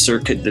of the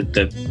circuit,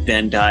 the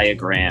Venn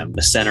diagram,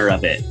 the center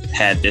of it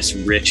had this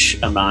rich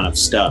amount of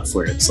stuff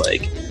where it's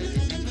like,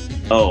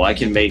 oh, I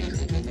can make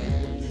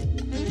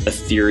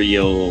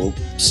ethereal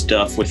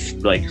stuff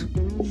with like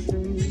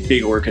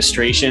big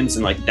orchestrations,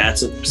 and like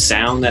that's a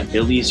sound that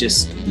Billy's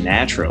just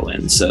natural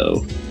in.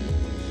 So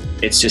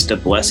it's just a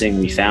blessing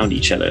we found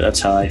each other. That's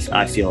how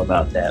I feel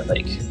about that.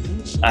 Like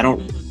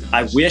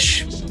I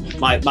wish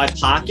my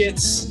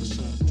pockets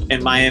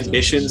and my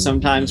ambition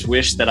sometimes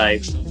wish that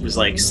I was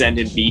like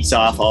sending beats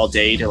off all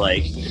day to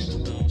like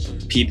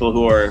people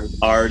who are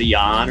already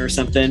on or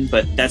something,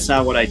 but that's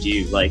not what I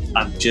do. Like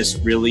I'm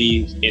just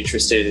really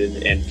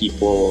interested in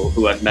people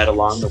who I've met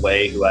along the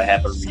way, who I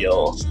have a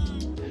real,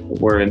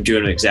 where I'm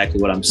doing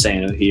exactly what I'm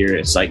saying here.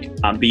 It's like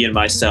I'm being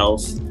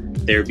myself,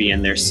 they're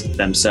being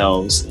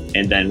themselves,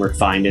 and then we're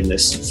finding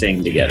this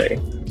thing together.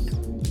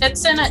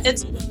 It's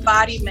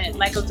embodiment,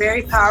 like a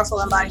very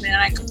powerful embodiment.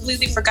 And I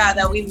completely forgot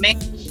that we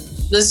made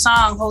the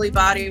song Holy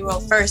Body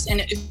Roll first.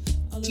 And if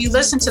you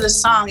listen to the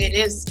song,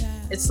 it's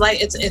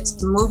like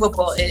it's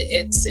movable,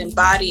 it's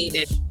embodied,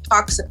 it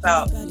talks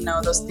about, you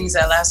know, those things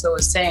that Lasso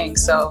was saying.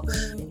 So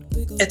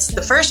it's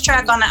the first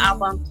track on the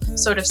album,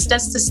 sort of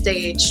sets the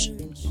stage,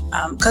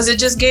 because it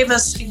just gave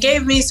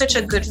me such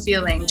a good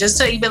feeling just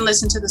to even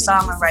listen to the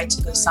song and write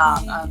to the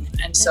song.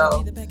 And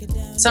so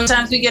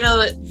sometimes we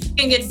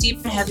can get deep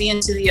and heavy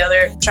into the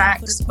other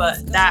tracks,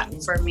 but that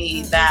for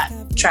me, that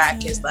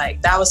track is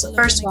like, that was the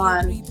first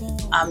one.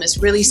 It's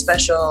really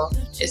special.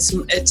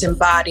 It's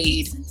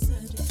embodied.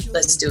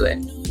 Let's do it.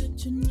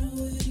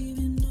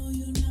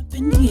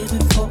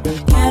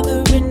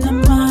 Gathering the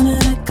mana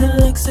that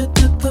collects at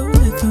the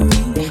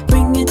periphery.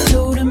 Bring it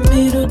to the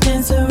middle,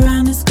 dance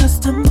around this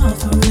custom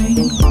offering.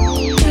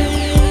 You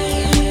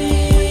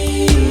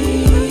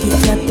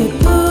got that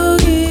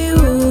boogie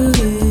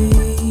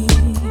woogie.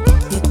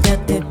 You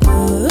got that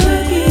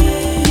boogie.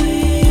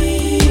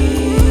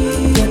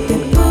 You got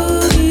that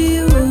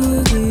boogie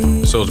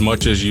woogie. So as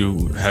much as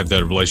you have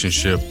that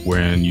relationship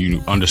when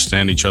you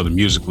understand each other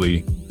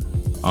musically,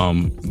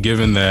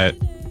 given that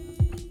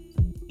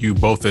you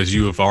both as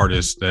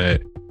artists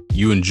that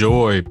you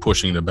enjoy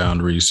pushing the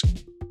boundaries.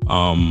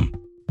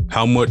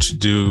 How much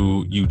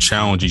do you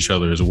challenge each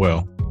other as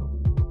well?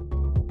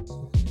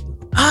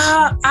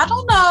 I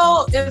don't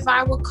know if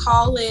I would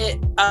call it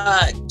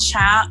a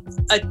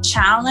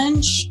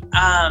challenge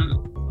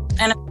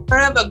in a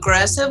sort of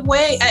aggressive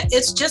way.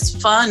 It's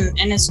just fun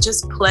and it's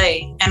just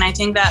play. And I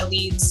think that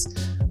leads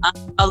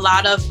a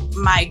lot of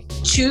my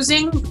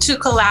choosing to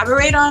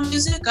collaborate on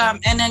music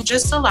and then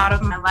just a lot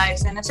of my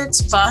life. And if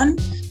it's fun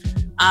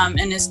and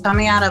it's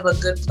coming out of a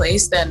good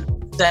place, then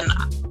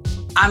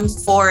I'm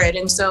for it.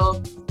 And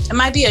so it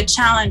might be a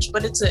challenge,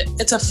 but it's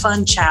a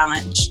fun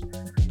challenge.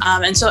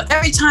 And so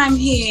every time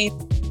he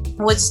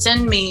would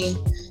send me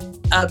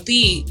a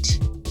beat,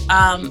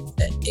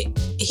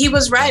 he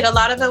was right. A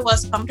lot of it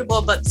was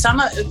comfortable, but some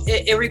of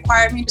it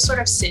required me to sort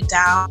of sit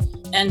down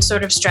and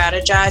sort of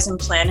strategize and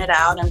plan it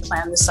out and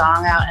plan the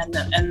song out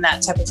and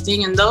that type of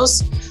thing. And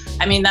those,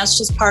 I mean, that's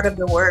just part of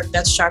the work.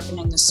 That's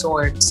sharpening the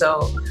sword.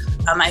 So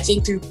I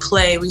think through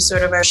play, we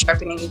sort of are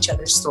sharpening each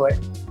other's sword.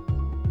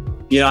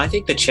 You know, I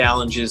think the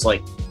challenge is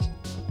like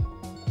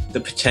the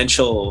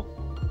potential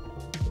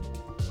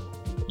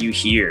you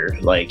hear,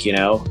 like, you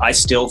know, I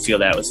still feel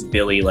that with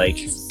Billy, like,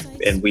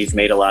 and we've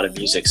made a lot of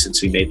music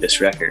since we made this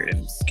record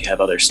and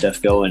have other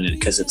stuff going,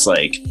 because it's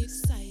like,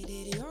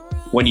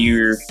 when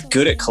you're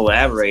good at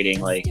collaborating,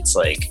 like, it's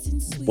like,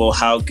 well,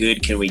 how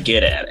good can we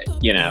get at it?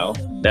 You know,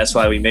 that's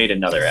why we made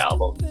another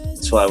album.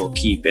 That's why we'll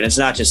keep, and it's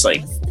not just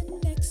like,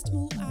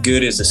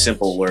 good is a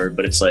simple word,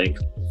 but it's like,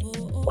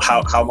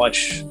 how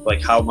much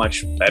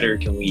better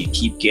can we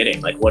keep getting?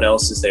 Like, what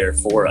else is there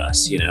for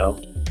us, you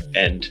know?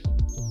 And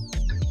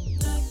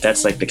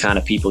that's like the kind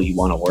of people you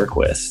want to work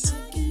with.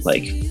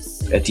 Like,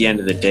 at the end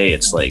of the day,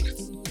 it's like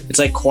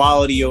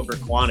quality over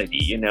quantity,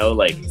 you know?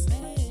 Like,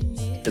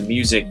 the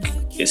music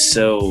is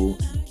so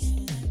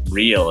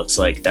real. It's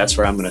like, that's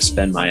where I'm going to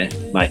spend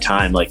my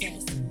time, like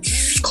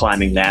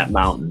climbing that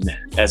mountain,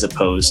 as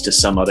opposed to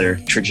some other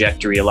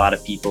trajectory a lot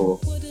of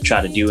people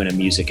try to do in a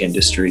music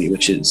industry,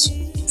 which is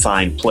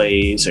find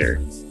plays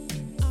or,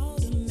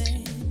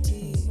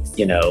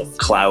 you know,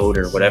 cloud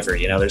or whatever.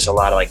 You know, there's a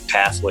lot of like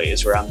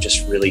pathways where I'm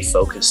just really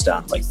focused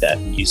on like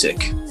that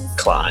music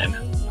climb,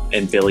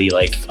 and Billy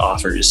like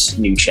offers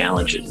new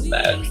challenges in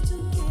that.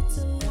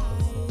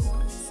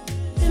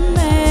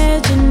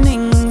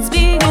 Imaginings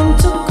begin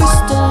to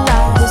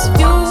crystallize.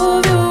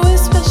 View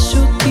is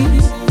specialty,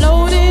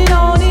 floating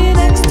on in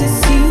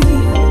ecstasy.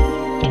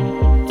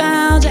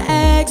 Found your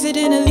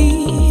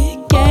accidentally,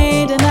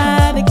 can't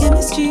deny the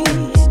chemistry.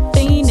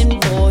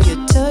 Feigning for your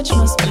touch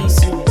must be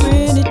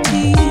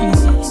serenity.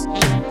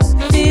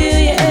 Feel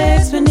you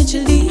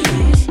exponentially,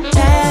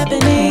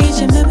 tapping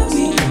ancient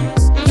memory.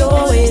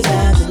 Your ways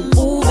have been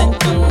moving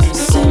through the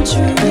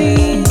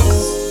centuries.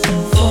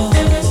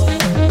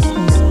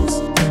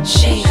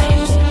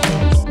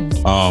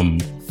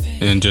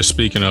 And just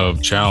speaking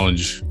of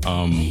challenge,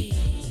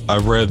 I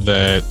read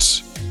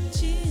that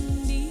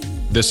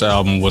this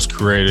album was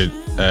created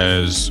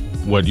as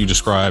what you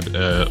described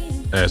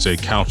as a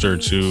counter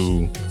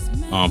to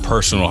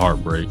personal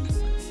heartbreak.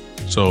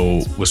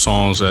 So with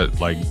songs that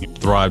like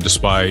Thrive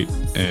Despite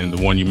and the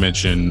one you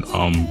mentioned,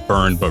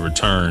 Burned But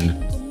Returned,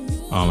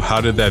 how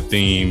did that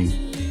theme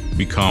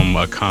become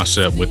a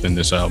concept within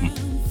this album?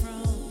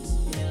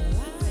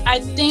 I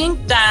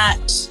think that,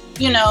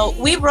 you know,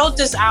 we wrote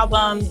this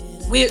album.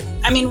 We've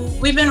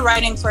been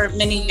writing for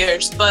many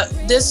years, but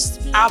this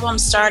album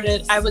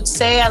started, I would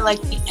say, at like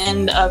the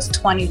end of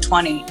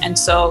 2020. And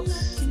so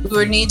we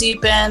were knee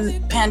deep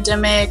in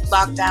pandemic,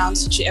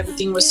 lockdowns,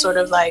 everything was sort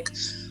of like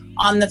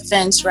on the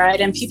fence,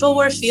 right? And people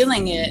were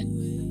feeling it.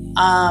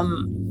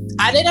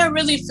 I didn't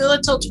really feel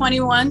it till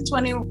 2021,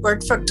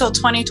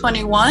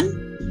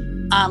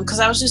 because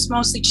I was just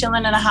mostly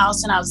chilling in a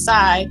house and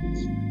outside.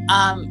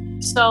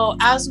 So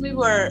as we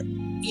were,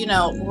 you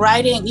know,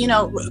 writing, you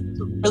know,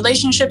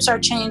 relationships are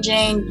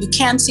changing. You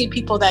can't see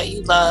people that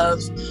you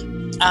love.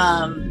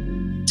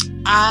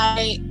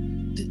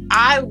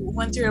 I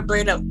went through a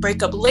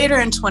breakup later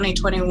in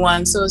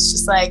 2021. So it's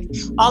just like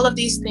all of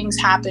these things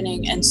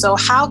happening. And so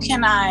how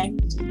can I,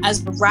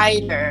 as a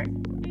writer,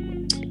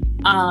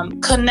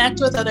 connect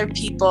with other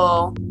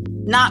people,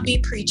 not be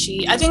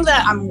preachy? I think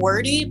that I'm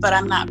wordy, but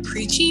I'm not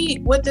preachy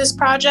with this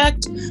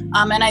project.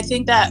 And I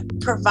think that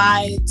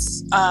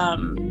provides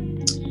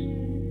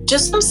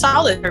just some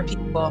solid for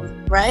people,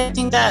 right? I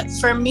think that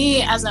for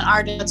me as an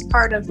artist, that's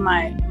part of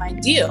my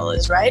deal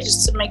is, right,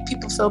 just to make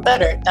people feel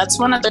better. That's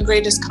one of the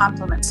greatest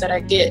compliments that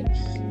I get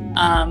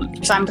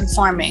if I'm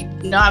performing.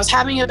 You know, I was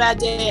having a bad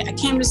day, I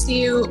came to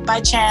see you by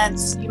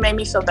chance, you made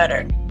me feel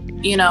better,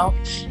 you know?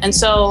 And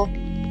so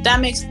that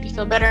makes me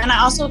feel better. And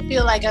I also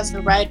feel like as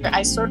a writer,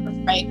 I sort of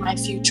write my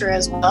future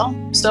as well.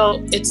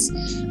 So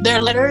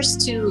they're letters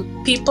to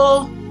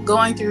people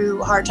going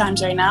through hard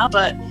times right now,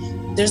 but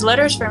there's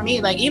letters for me.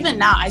 Like even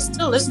now, I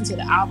still listen to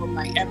the album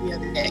like every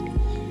other day,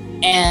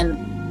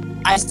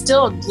 and I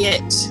still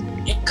get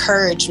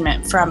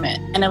encouragement from it.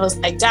 And it was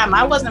like, damn,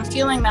 I wasn't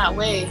feeling that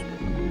way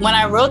when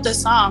I wrote the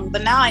song,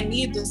 but now I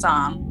need the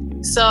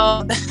song.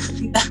 So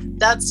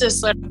that's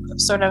just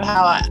sort of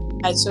how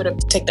I sort of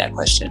take that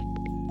question.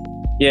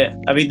 Yeah,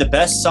 I mean, the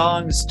best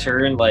songs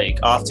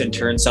often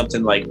turn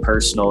something like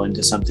personal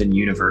into something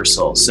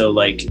universal. So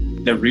like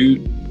the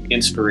root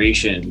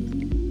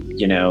inspiration,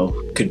 you know,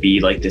 could be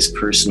like this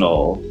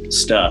personal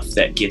stuff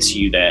that gets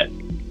you, that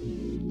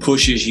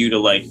pushes you to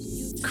like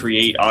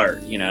create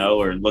art, you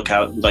know, or look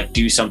out, like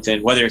do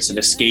something, whether it's an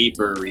escape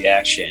or a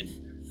reaction.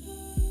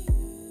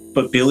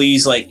 But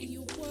Billie's like,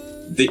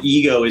 the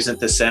ego isn't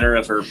the center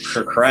of her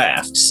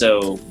craft.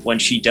 So when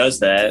she does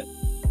that,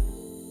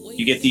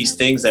 you get these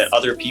things that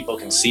other people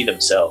can see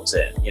themselves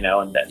in, you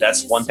know, and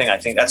that's one thing I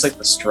think that's like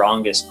the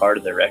strongest part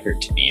of the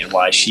record to me, and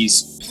why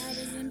she's,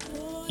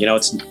 you know,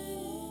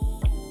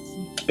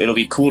 it'll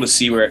be cool to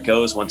see where it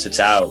goes once it's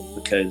out,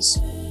 because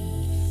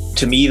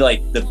to me,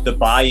 like the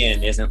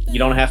buy-in isn't, you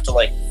don't have to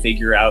like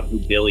figure out who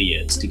Billie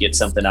is to get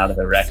something out of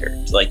the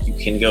record. Like you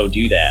can go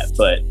do that,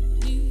 but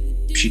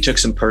she took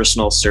some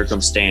personal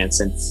circumstance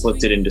and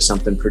flipped it into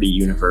something pretty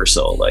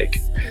universal, like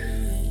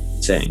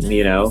thing,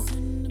 you know?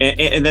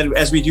 And then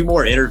as we do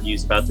more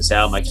interviews about this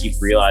album, I keep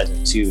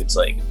realizing too, it's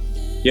like,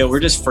 yo,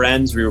 we're just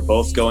friends. We were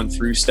both going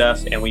through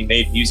stuff and we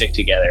made music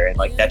together. And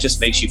like, that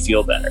just makes you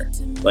feel better.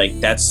 Like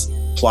that's,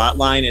 plot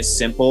line is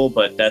simple,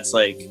 but that's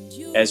like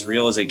as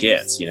real as it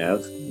gets, you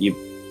know?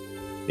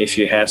 If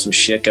you have some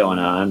shit going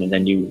on and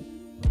then you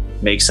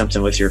make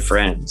something with your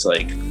friends,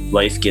 like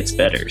life gets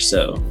better.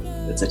 So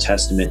it's a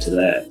testament to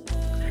that.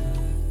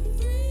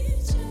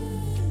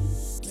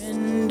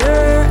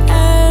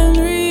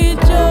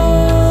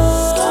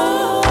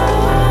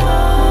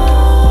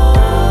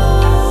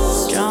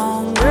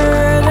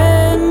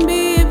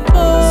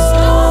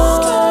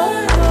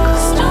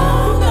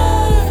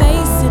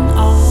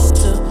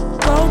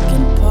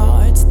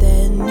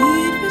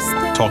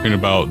 Talking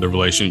about the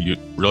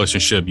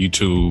relationship you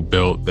two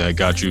built that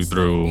got you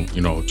through,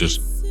 you know,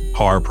 just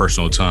hard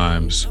personal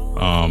times,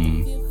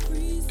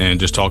 and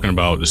just talking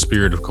about the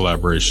spirit of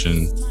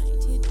collaboration,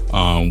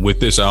 with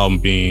this album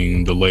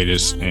being the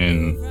latest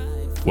and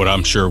what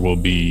I'm sure will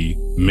be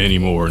many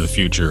more in the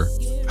future.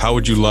 How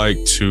would you like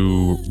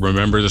to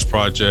remember this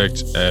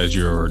project as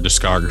your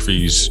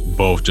discographies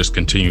both just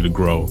continue to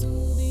grow?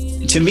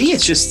 To me,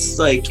 it's just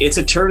like, it's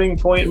a turning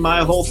point in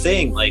my whole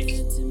thing. Like,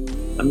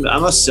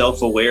 I'm a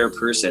self-aware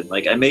person.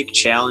 Like I make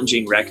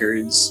challenging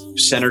records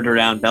centered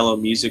around Mellow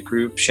Music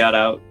Group. Shout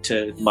out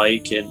to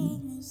Mike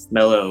and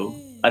Mellow.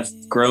 I've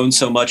grown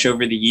so much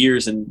over the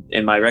years,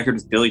 and my record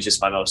with Billie just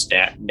my most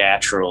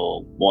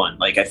natural one.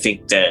 Like I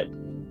think that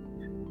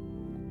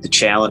the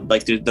challenge,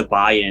 like the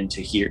buy-in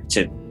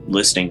to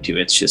listening to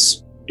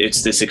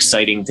it's this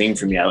exciting thing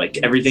for me. I like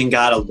everything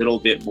got a little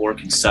bit more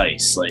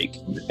concise, like,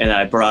 and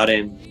I brought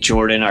in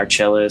Jordan, our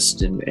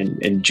cellist,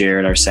 and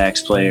Jared, our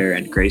sax player,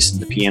 and Grayson,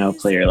 the piano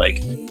player.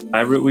 Like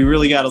we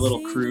really got a little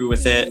crew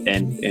with it,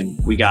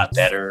 and we got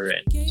better,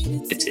 and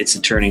it's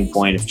a turning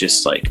point of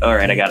just like, all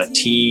right, I got a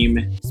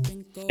team,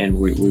 and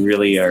we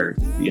really are,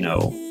 you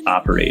know,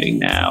 operating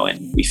now,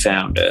 and we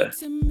found a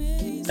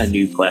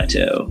new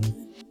plateau.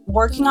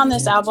 Working on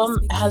this album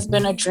has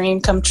been a dream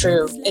come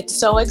true. It's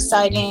so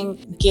exciting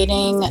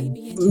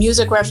getting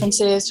music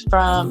references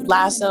from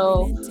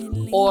Lasso,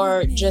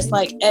 or just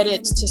like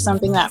edits to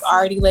something that I've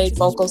already laid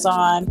vocals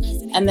on,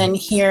 and then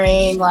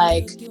hearing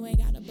like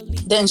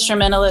the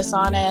instrumentalists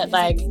on it.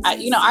 Like,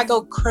 I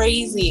go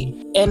crazy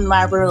in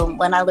my room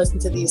when I listen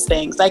to these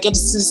things. Like,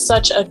 it's just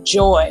such a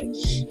joy.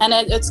 And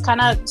it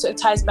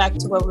ties back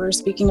to what we were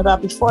speaking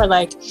about before.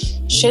 Like,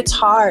 shit's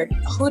hard.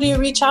 Who do you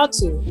reach out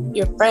to?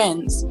 Your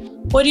friends.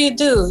 What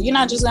do? You're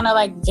not just gonna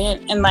like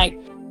vent and like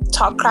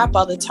talk crap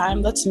all the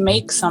time. Let's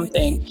make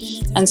something.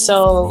 And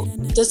so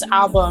this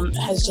album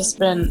has just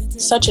been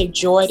such a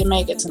joy to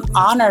make. It's an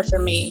honor for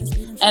me.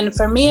 And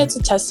for me, it's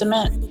a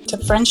testament to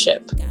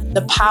friendship,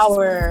 the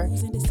power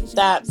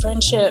that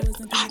friendship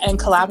and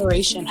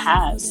collaboration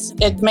has.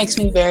 It makes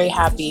me very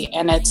happy.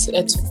 And it's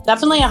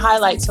definitely a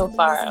highlight so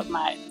far of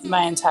my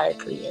entire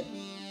career.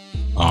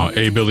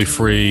 A Billie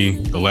Free,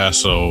 The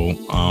Lasso,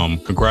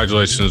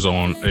 congratulations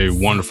on a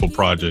wonderful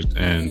project,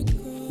 and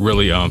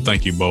really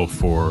thank you both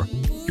for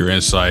your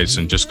insights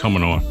and just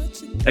coming on.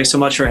 Thanks so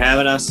much for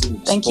having us.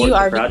 And thank you,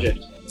 Arvin. Project.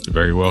 You're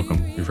very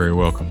welcome. You're very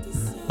welcome.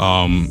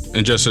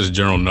 And just as a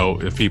general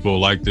note, if people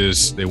like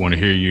this, they want to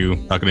hear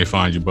you, how can they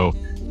find you both?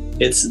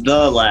 It's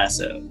The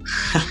Lasso,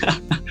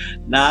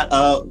 not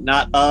a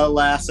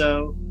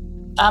lasso.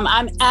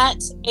 I'm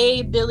at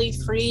A Billie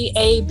Free,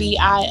 ABILLIFREE.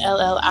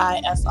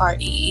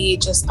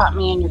 Just pop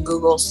me in your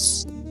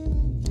Googles.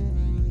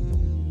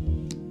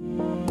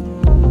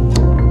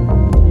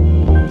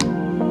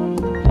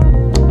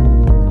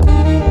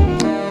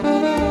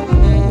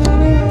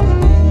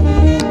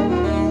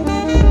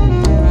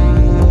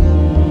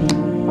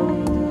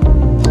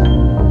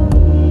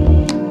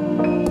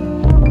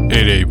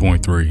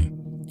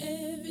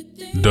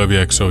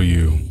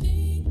 WXOU,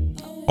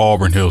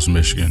 Auburn Hills,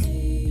 Michigan.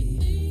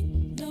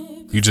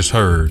 You just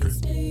heard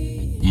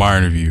my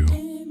interview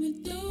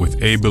with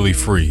A Billie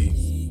Free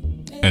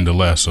and The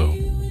Lasso.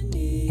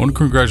 I want to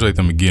congratulate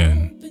them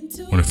again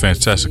on a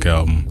fantastic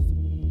album,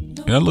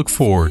 and I look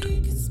forward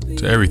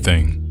to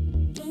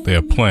everything they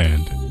have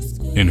planned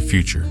in the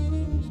future.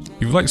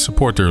 If you'd like to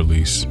support their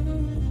release,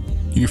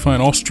 you can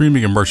find all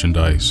streaming and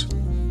merchandise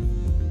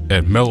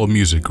at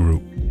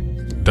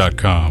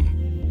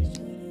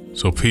mellowmusicgroup.com.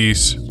 So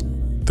peace,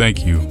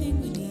 thank you,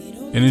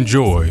 and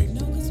enjoy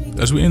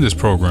as we end this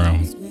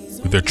program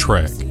with their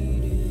track,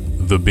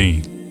 The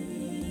Beam.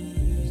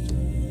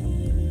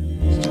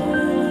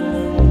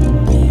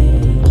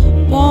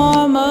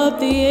 Warm up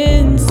the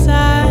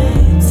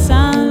inside,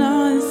 sun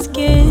on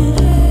skin,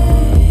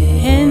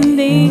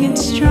 ending it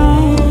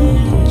strong,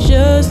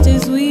 just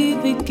as we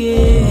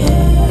begin.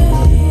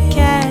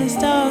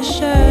 Cast all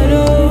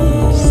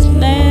shadows,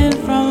 land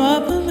from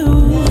a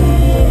balloon,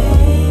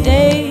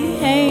 day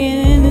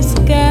hanging in the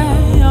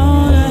sky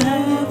on a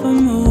half a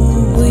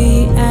moon.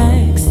 We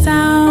act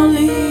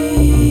soundly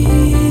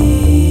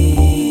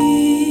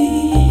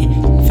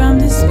from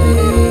the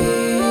space.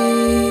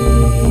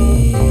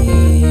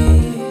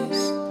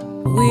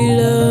 We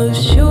love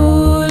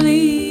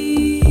surely,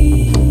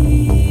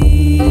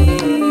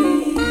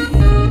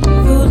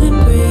 full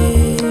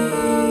embrace.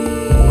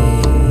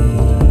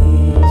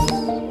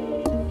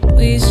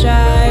 We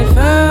stride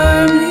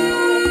firmly,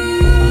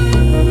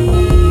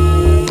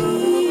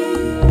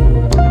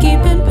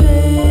 keeping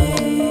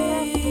pace.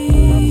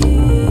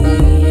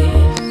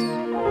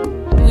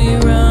 We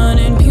run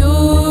in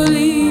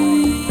purely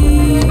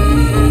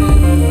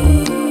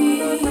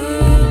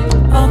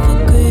off of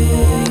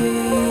grace.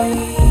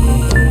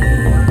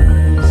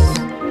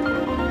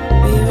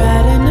 We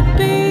ride in the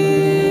beast,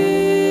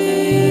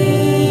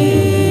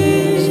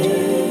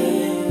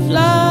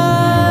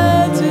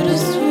 fly to the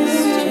street.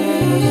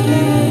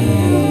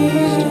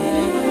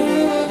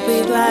 We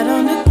glide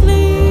on the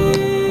gleam,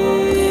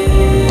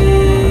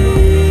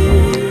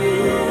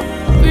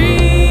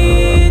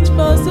 reach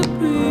for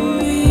supreme.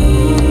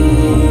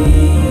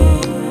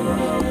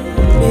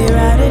 We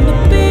ride in the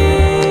beast,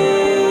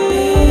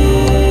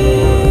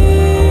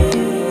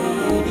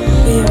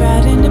 we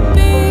ride in the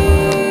beast.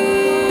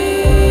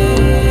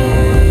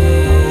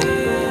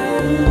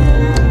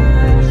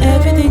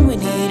 Everything we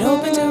need,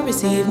 open to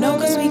receive. No,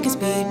 cause we can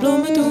speed,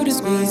 blooming through the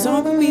squeeze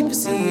on when we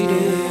proceed.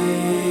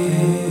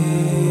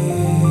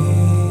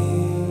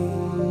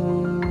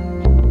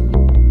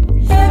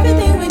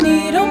 Everything we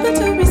need, open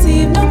to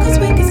receive. No, cause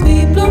we can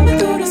speed, blooming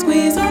through the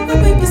squeeze on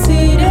when we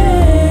proceed.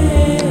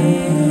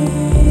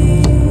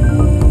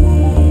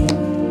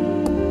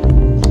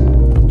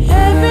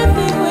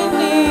 Everything we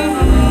need,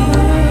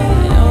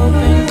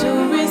 open to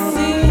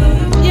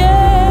receive.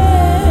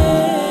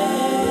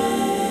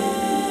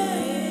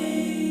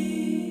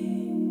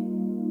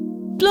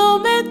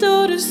 Blooming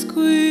through the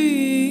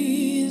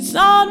squeeze,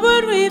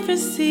 onward we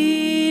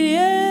proceed,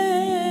 yeah.